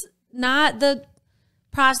 It's not the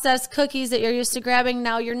processed cookies that you're used to grabbing.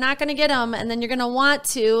 Now you're not going to get them, and then you're going to want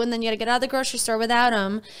to, and then you got to get out of the grocery store without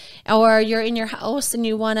them, or you're in your house and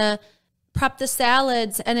you want to prep the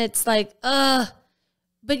salads and it's like,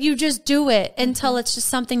 but you just do it until it's just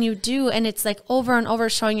something you do. And it's like over and over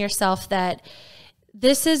showing yourself that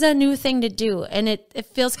this is a new thing to do. And it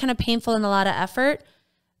feels kind of painful and a lot of effort,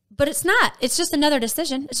 but it's not. It's just another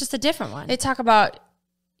decision. It's just a different one. They talk about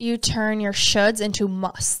you turn your shoulds into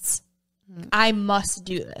musts. I must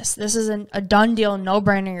do this. This is a done deal,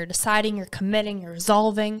 no-brainer. You're deciding, you're committing, you're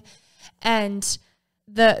resolving. And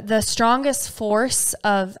the strongest force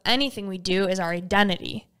of anything we do is our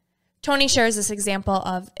identity. Tony shares this example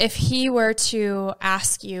of if he were to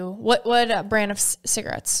ask you, what brand of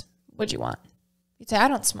cigarettes would you want? You'd say, I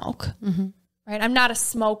don't smoke, right? I'm not a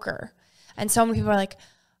smoker. And so many people are like,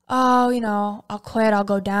 oh, you know, I'll quit. I'll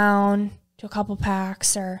go down to a couple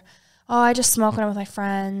packs, or, oh, I just smoke when I'm with my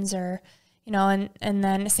friends, or, you know, and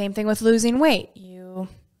then the same thing with losing weight.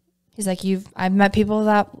 He's like, I've met people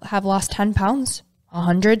that have lost 10 pounds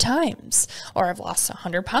 100 times, or have lost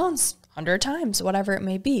 100 pounds 100 times, whatever it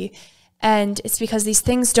may be. And it's because these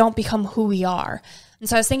things don't become who we are. And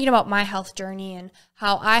so I was thinking about my health journey and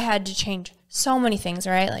how I had to change so many things,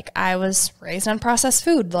 right? Like I was raised on processed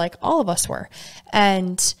food, like all of us were,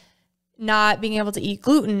 and not being able to eat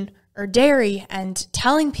gluten or dairy, and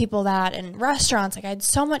telling people that in restaurants. Like I had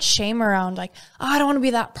so much shame around like, oh, I don't want to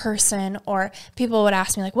be that person. Or people would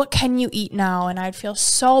ask me like, what can you eat now? And I'd feel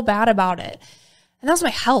so bad about it. And that was my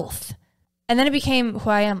health. And then it became who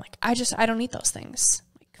I am. Like, I don't eat those things.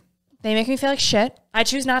 Like, they make me feel like shit. I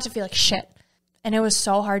choose not to feel like shit. And it was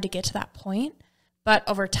so hard to get to that point. But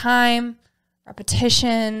over time,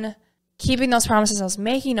 repetition, keeping those promises I was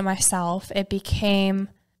making to myself, it became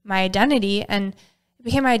my identity. And it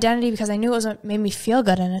became my identity because I knew it was what made me feel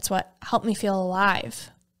good, and it's what helped me feel alive.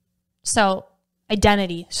 So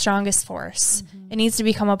identity, strongest force. It needs to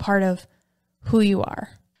become a part of who you are.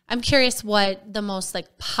 I'm curious what the most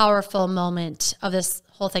like powerful moment of this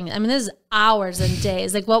whole thing. I mean, this is hours and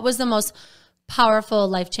days. Like, what was the most powerful,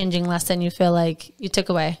 life-changing lesson you feel like you took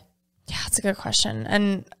away? Yeah, that's a good question.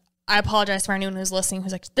 And I apologize for anyone who's listening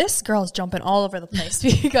who's like, this girl is jumping all over the place,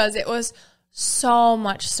 because it was so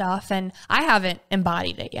much stuff and I haven't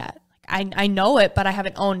embodied it yet. I know it, but I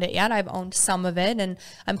haven't owned it yet. I've owned some of it and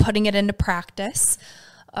I'm putting it into practice.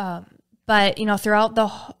 But, you know, throughout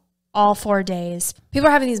all 4 days, people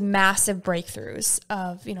are having these massive breakthroughs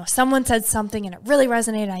of, you know, someone said something and it really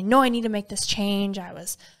resonated. I know I need to make this change. I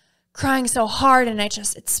was crying so hard and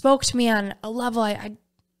it spoke to me on a level I've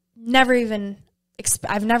never even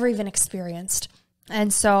experienced.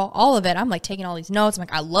 And so all of it, I'm like taking all these notes. I'm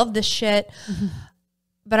like, I love this shit,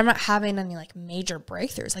 but I'm not having any like major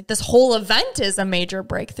breakthroughs. Like this whole event is a major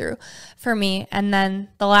breakthrough for me. And then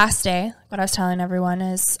the last day, what I was telling everyone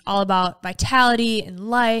is all about vitality and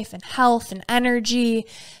life and health and energy.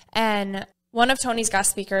 And one of Tony's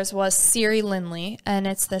guest speakers was Siri Lindley. And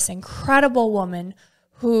it's this incredible woman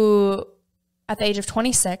who at the age of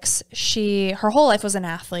 26, her whole life was an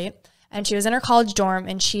athlete. And she was in her college dorm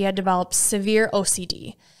and she had developed severe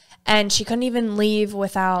OCD. And she couldn't even leave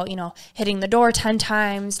without, you know, hitting the door 10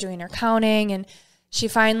 times, doing her counting. And she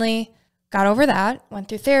finally got over that, went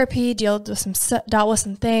through therapy, dealt with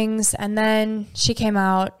some things. And then she came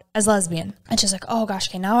out as lesbian. And she's like, oh gosh,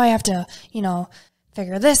 okay, now I have to, you know,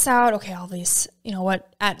 figure this out. Okay, all these, you know,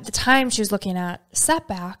 what at the time she was looking at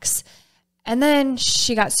setbacks. And then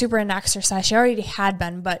she got super into exercise. She already had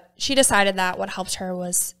been, but she decided that what helped her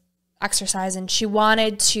was exercise, and she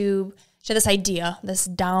had this idea, this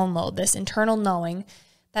download, this internal knowing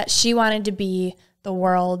that she wanted to be the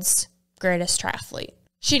world's greatest triathlete.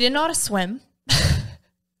 She didn't know how to swim.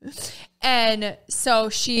 And so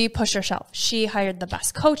she pushed herself. She hired the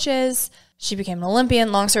best coaches. She became an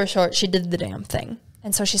Olympian. Long story short, she did the damn thing.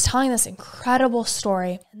 And so she's telling this incredible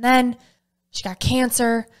story. And then she got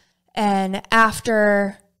cancer. And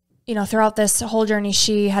after throughout this whole journey,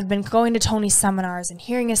 she had been going to Tony's seminars and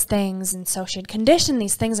hearing his things. And so she had conditioned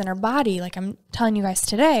these things in her body, like I'm telling you guys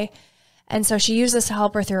today. And so she used this to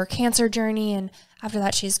help her through her cancer journey. And after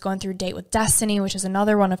that, she's going through Date with Destiny, which is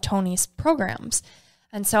another one of Tony's programs.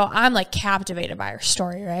 And so I'm like captivated by her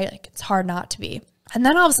story, right? Like it's hard not to be. And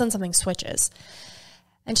then all of a sudden something switches.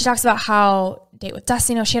 And she talks about how Date with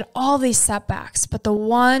Destiny, she had all these setbacks, but the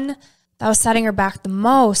one that was setting her back the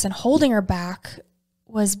most and holding her back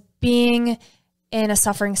was being in a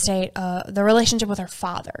suffering state, the relationship with her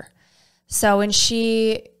father. So when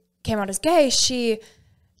she came out as gay,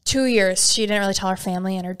 2 years, she didn't really tell her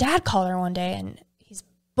family, and her dad called her one day, and he's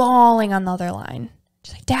bawling on the other line.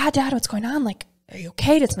 She's like, Dad, what's going on? Like, are you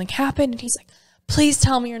okay? Did something happen? And he's like, please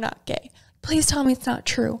tell me you're not gay. Please tell me it's not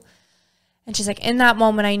true. And she's like, in that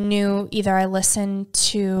moment, I knew either I listened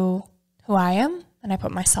to who I am, and I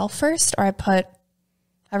put myself first, or I put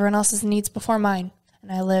everyone else's needs before mine,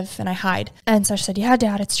 and I live and I hide. And so she said, yeah,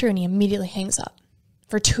 Dad, it's true. And he immediately hangs up.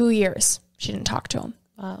 For 2 years, she didn't talk to him.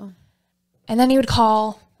 Wow. And then he would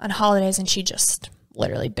call on holidays, and she just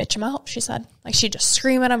literally bitch him out, she said. Like, she'd just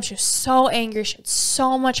scream at him. She was so angry. She had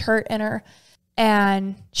so much hurt in her.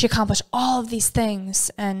 And she accomplished all of these things.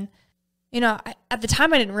 And, at the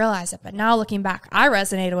time I didn't realize it, but now looking back, I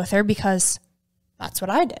resonated with her because that's what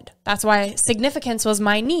I did. That's why significance was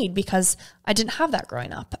my need, because I didn't have that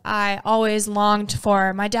growing up. I always longed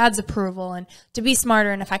for my dad's approval and to be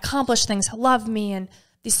smarter. And if I accomplished things, he'll love me. And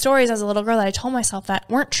these stories as a little girl that I told myself that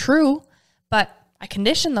weren't true, but I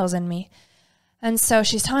conditioned those in me. And so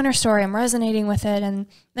she's telling her story. I'm resonating with it. And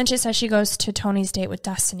then she says she goes to Tony's Date with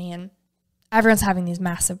Destiny, and everyone's having these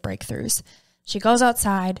massive breakthroughs. She goes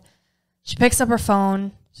outside. She picks up her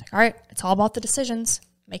phone. She's like, all right, it's all about the decisions,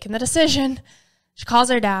 making the decision. She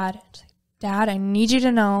calls her dad. She's like, Dad, I need you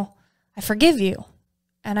to know I forgive you,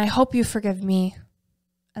 and I hope you forgive me,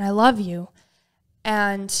 and I love you.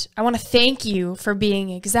 And I want to thank you for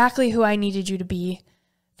being exactly who I needed you to be,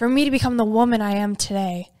 for me to become the woman I am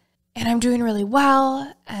today. And I'm doing really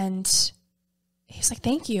well. And he's like,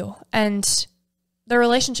 thank you. And the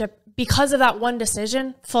relationship, because of that one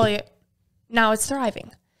decision, now it's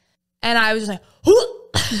thriving. And I was just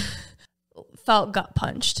like, felt gut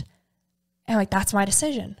punched. And like, that's my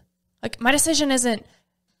decision. Like, my decision isn't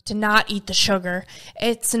to not eat the sugar.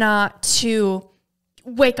 It's not to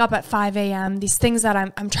wake up at 5 a.m. These things that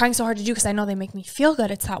I'm trying so hard to do because I know they make me feel good.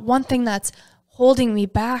 It's that one thing that's holding me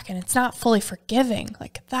back, and it's not fully forgiving.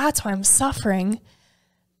 Like, that's why I'm suffering,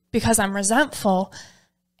 because I'm resentful.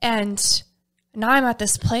 And now I'm at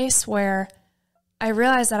this place where I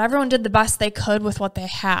realize that everyone did the best they could with what they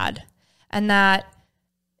had, and that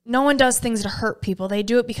no one does things to hurt people. They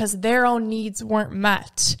do it because their own needs weren't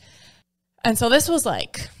met. And so this was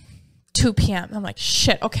like 2 p.m. I'm like,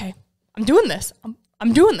 shit, okay, I'm doing this.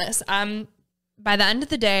 I'm doing this. By the end of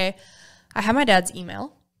the day, I have my dad's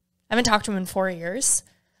email. I haven't talked to him in 4 years.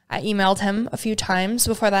 I emailed him a few times.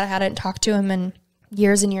 Before that, I hadn't talked to him in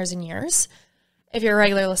years and years and years. If you're a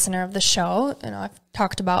regular listener of the show, I've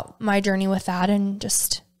talked about my journey with that and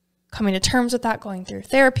just coming to terms with that, going through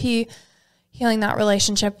therapy, healing that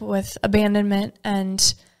relationship with abandonment.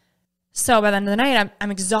 And so by the end of the night,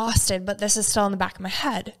 I'm exhausted, but this is still in the back of my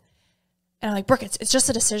head. And I'm like, Brooke, it's just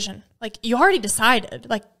a decision. Like, you already decided.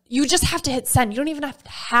 Like, you just have to hit send. You don't even have to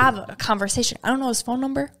have a conversation. I don't know his phone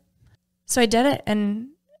number. So I did it. And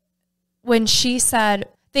when she said,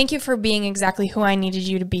 thank you for being exactly who I needed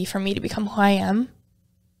you to be for me to become who I am,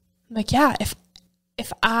 I'm like, yeah,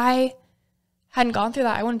 if I hadn't gone through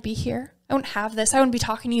that, I wouldn't be here. I wouldn't have this. I wouldn't be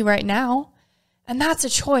talking to you right now. And that's a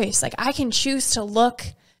choice. Like, I can choose to look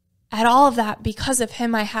at all of that. Because of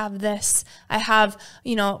him, I have this. I have,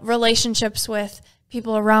 relationships with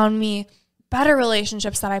people around me, better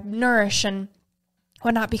relationships that I nourish and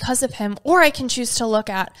whatnot because of him. Or I can choose to look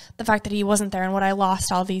at the fact that he wasn't there and what I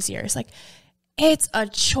lost all these years. Like, it's a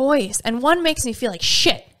choice. And one makes me feel like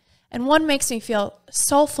shit. And one makes me feel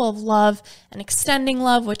so full of love and extending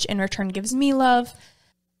love, which in return gives me love.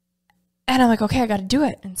 And I'm like, okay, I got to do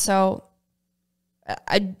it. And so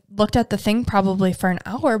I looked at the thing probably for an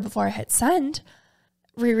hour before I hit send,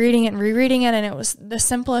 rereading it. And it was the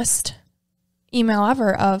simplest email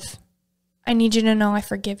ever of, I need you to know I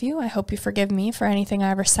forgive you. I hope you forgive me for anything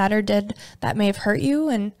I ever said or did that may have hurt you.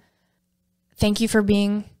 And thank you for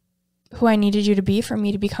being who I needed you to be for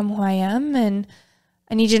me to become who I am. And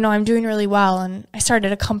I need you to know I'm doing really well. And I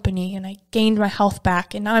started a company and I gained my health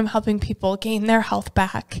back. And now I'm helping people gain their health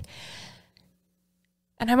back.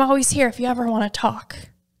 And I'm always here if you ever want to talk.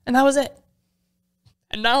 And that was it.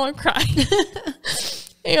 And now I'm crying.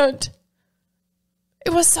 And it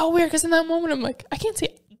was so weird because in that moment I'm like, I can't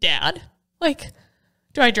say Dad. Like,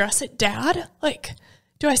 Do I address it dad? Like,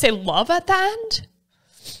 do I say love at the end?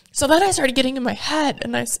 So then I started getting in my head,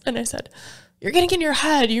 and I said, you're getting in your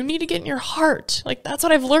head. You need to get in your heart. Like, that's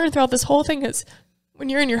what I've learned throughout this whole thing is when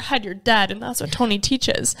you're in your head, you're dead. And that's what Tony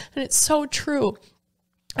teaches. And it's so true.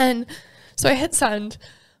 And so I hit send.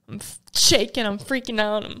 I'm shaking. I'm freaking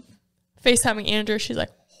out. I'm FaceTiming Andrea. She's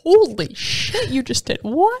like, holy shit, you just did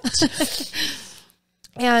what?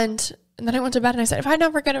 and then I went to bed and I said, if I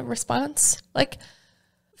never get a response, like,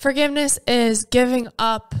 forgiveness is giving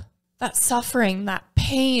up that suffering, that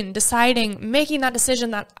pain, making that decision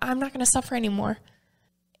that I'm not going to suffer anymore.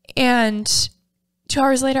 And 2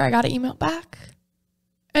 hours later, I got an email back.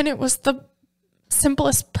 And it was the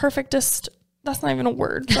simplest, perfectest, that's not even a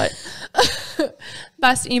word, but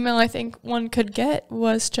best email I think one could get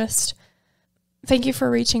was just, thank you for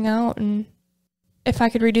reaching out. And if I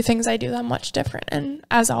could redo things, I'd do them much different. And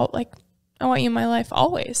I want you in my life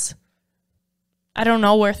always. I don't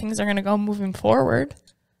know where things are going to go moving forward.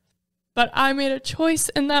 But I made a choice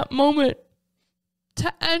in that moment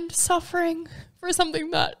to end suffering for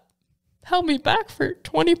something that held me back for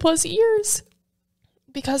 20 plus years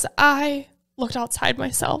because I looked outside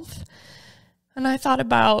myself and I thought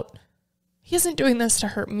about, he isn't doing this to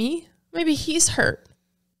hurt me. Maybe he's hurt.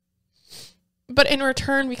 But in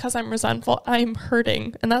return, because I'm resentful, I'm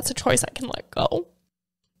hurting. And that's a choice I can let go.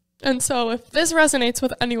 And so if this resonates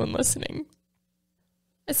with anyone listening,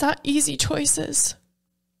 it's not easy choices.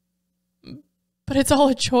 But it's all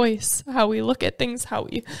a choice, how we look at things, how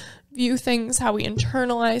we view things, how we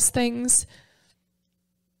internalize things.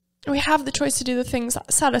 We have the choice to do the things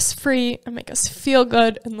that set us free and make us feel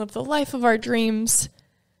good and live the life of our dreams.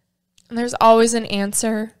 And there's always an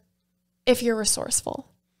answer if you're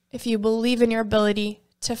resourceful, if you believe in your ability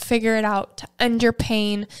to figure it out, to end your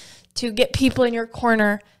pain, to get people in your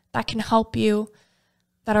corner that can help you,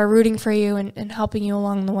 that are rooting for you and helping you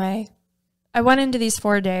along the way. I went into these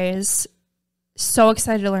 4 days so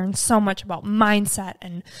excited to learn so much about mindset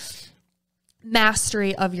and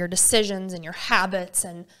mastery of your decisions and your habits,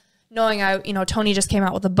 and knowing Tony just came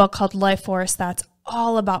out with a book called Life Force that's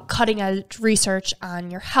all about cutting edge research on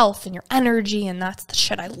your health and your energy, and that's the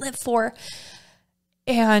shit I live for.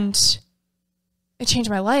 And it changed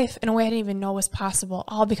my life in a way I didn't even know was possible,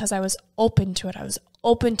 all because I was open to it. I was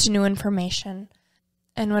open to new information.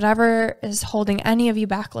 And whatever is holding any of you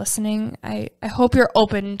back listening, I hope you're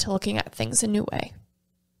open to looking at things a new way.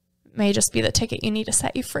 It may just be the ticket you need to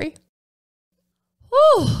set you free.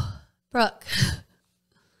 Whew, Brooke.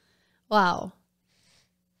 Wow.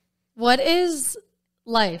 What is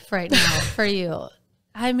life right now for you?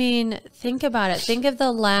 I mean, think about it. Think of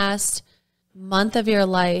the last month of your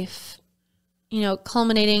life,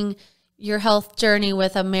 culminating your health journey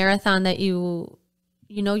with a marathon that you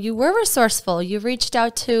were resourceful. You reached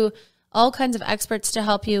out to all kinds of experts to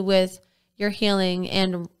help you with your healing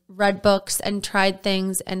and read books and tried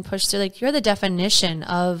things and pushed through. Like, you're the definition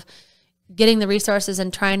of getting the resources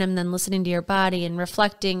and trying them, then listening to your body and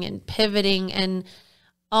reflecting and pivoting and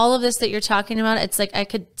all of this that you're talking about. It's like I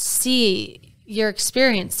could see your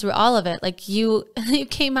experience through all of it. Like, you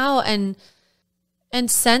came out and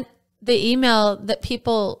sent the email that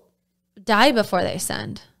people die before they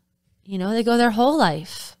send. They go their whole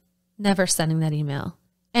life never sending that email.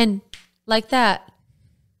 And like that,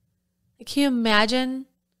 can you imagine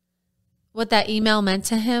what that email meant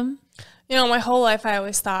to him? My whole life I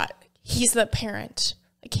always thought, he's the parent.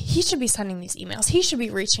 Like, he should be sending these emails. He should be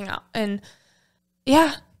reaching out. And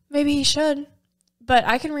yeah, maybe he should. But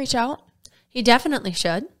I can reach out. He definitely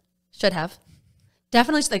should have.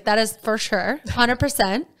 Definitely, like, that is for sure,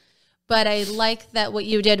 100%. But I like that what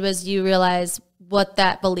you did was you realized what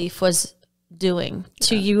that belief was doing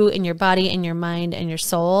to you and your body and your mind and your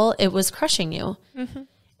soul. It was crushing you. Mm-hmm.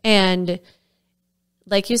 And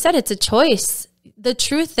like you said, it's a choice. The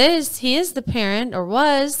truth is, he is the parent, or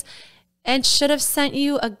was, and should have sent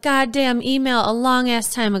you a goddamn email a long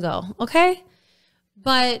ass time ago. Okay.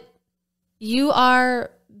 But you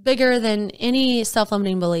are bigger than any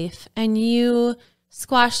self-limiting belief, and you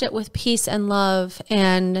squashed it with peace and love.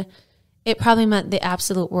 And it probably meant the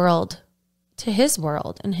absolute world to his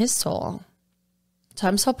world and his soul. So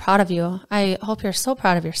I'm so proud of you. I hope you're so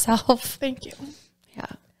proud of yourself. Thank you. Yeah.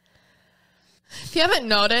 If you haven't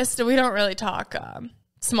noticed, we don't really talk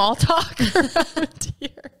small talk around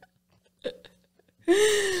here.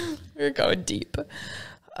 We're going deep.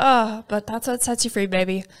 But that's what sets you free,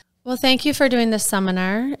 baby. Well, thank you for doing this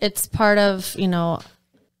seminar. It's part of,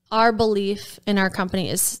 our belief in our company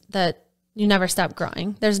is that you never stop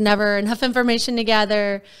growing. There's never enough information to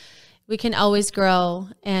gather. We can always grow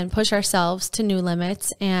and push ourselves to new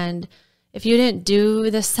limits. And if you didn't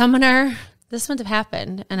do this seminar, this wouldn't have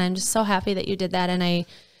happened. And I'm just so happy that you did that. And I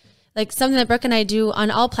like something that Brooke and I do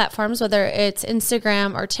on all platforms, whether it's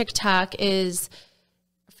Instagram or TikTok, is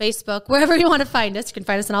Facebook, wherever you want to find us, you can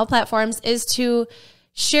find us on all platforms, is to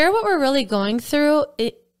share what we're really going through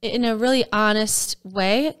in a really honest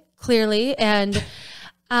way, clearly. And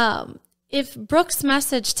if Brooke's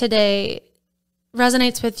message today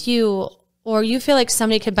resonates with you, or you feel like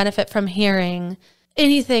somebody could benefit from hearing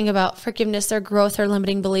anything about forgiveness or growth or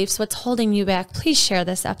limiting beliefs, what's holding you back, please share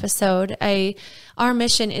this episode. Our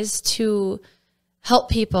mission is to help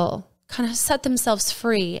people kind of set themselves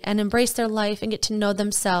free and embrace their life and get to know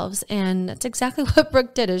themselves. And that's exactly what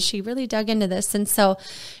Brooke did, is she really dug into this. And so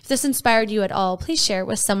if this inspired you at all, please share it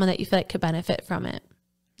with someone that you feel like could benefit from it.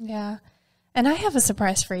 Yeah. And I have a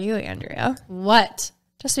surprise for you, Andrea. What?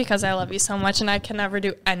 Just because I love you so much and I can never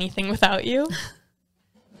do anything without you.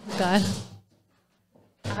 God.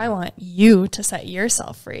 I want you to set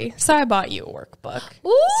yourself free. So I bought you a workbook.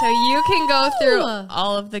 Ooh! So you can go through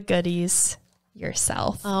all of the goodies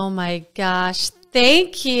yourself. Oh my gosh.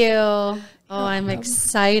 Thank you. Oh, I'm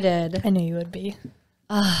excited. I knew you would be.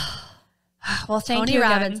 Well, thank Tony you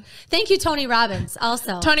Robbins. again. Thank you, Tony Robbins,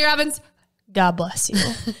 also. Tony Robbins, God bless you.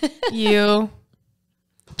 You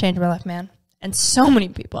changed my life, man. And so many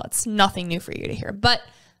people. It's nothing new for you to hear. But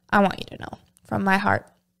I want you to know from my heart,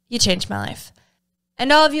 you changed my life.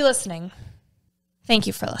 And all of you listening, thank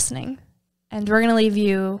you for listening. And we're going to leave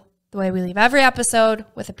you the way we leave every episode,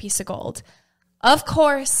 with a piece of gold. Of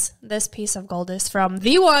course, this piece of gold is from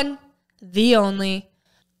the one, the only,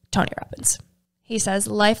 Tony Robbins. He says,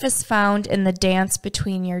 life is found in the dance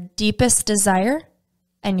between your deepest desire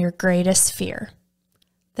and your greatest fear.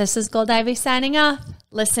 This is Gold Ivy signing off.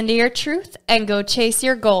 Listen to your truth and go chase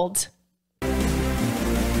your gold.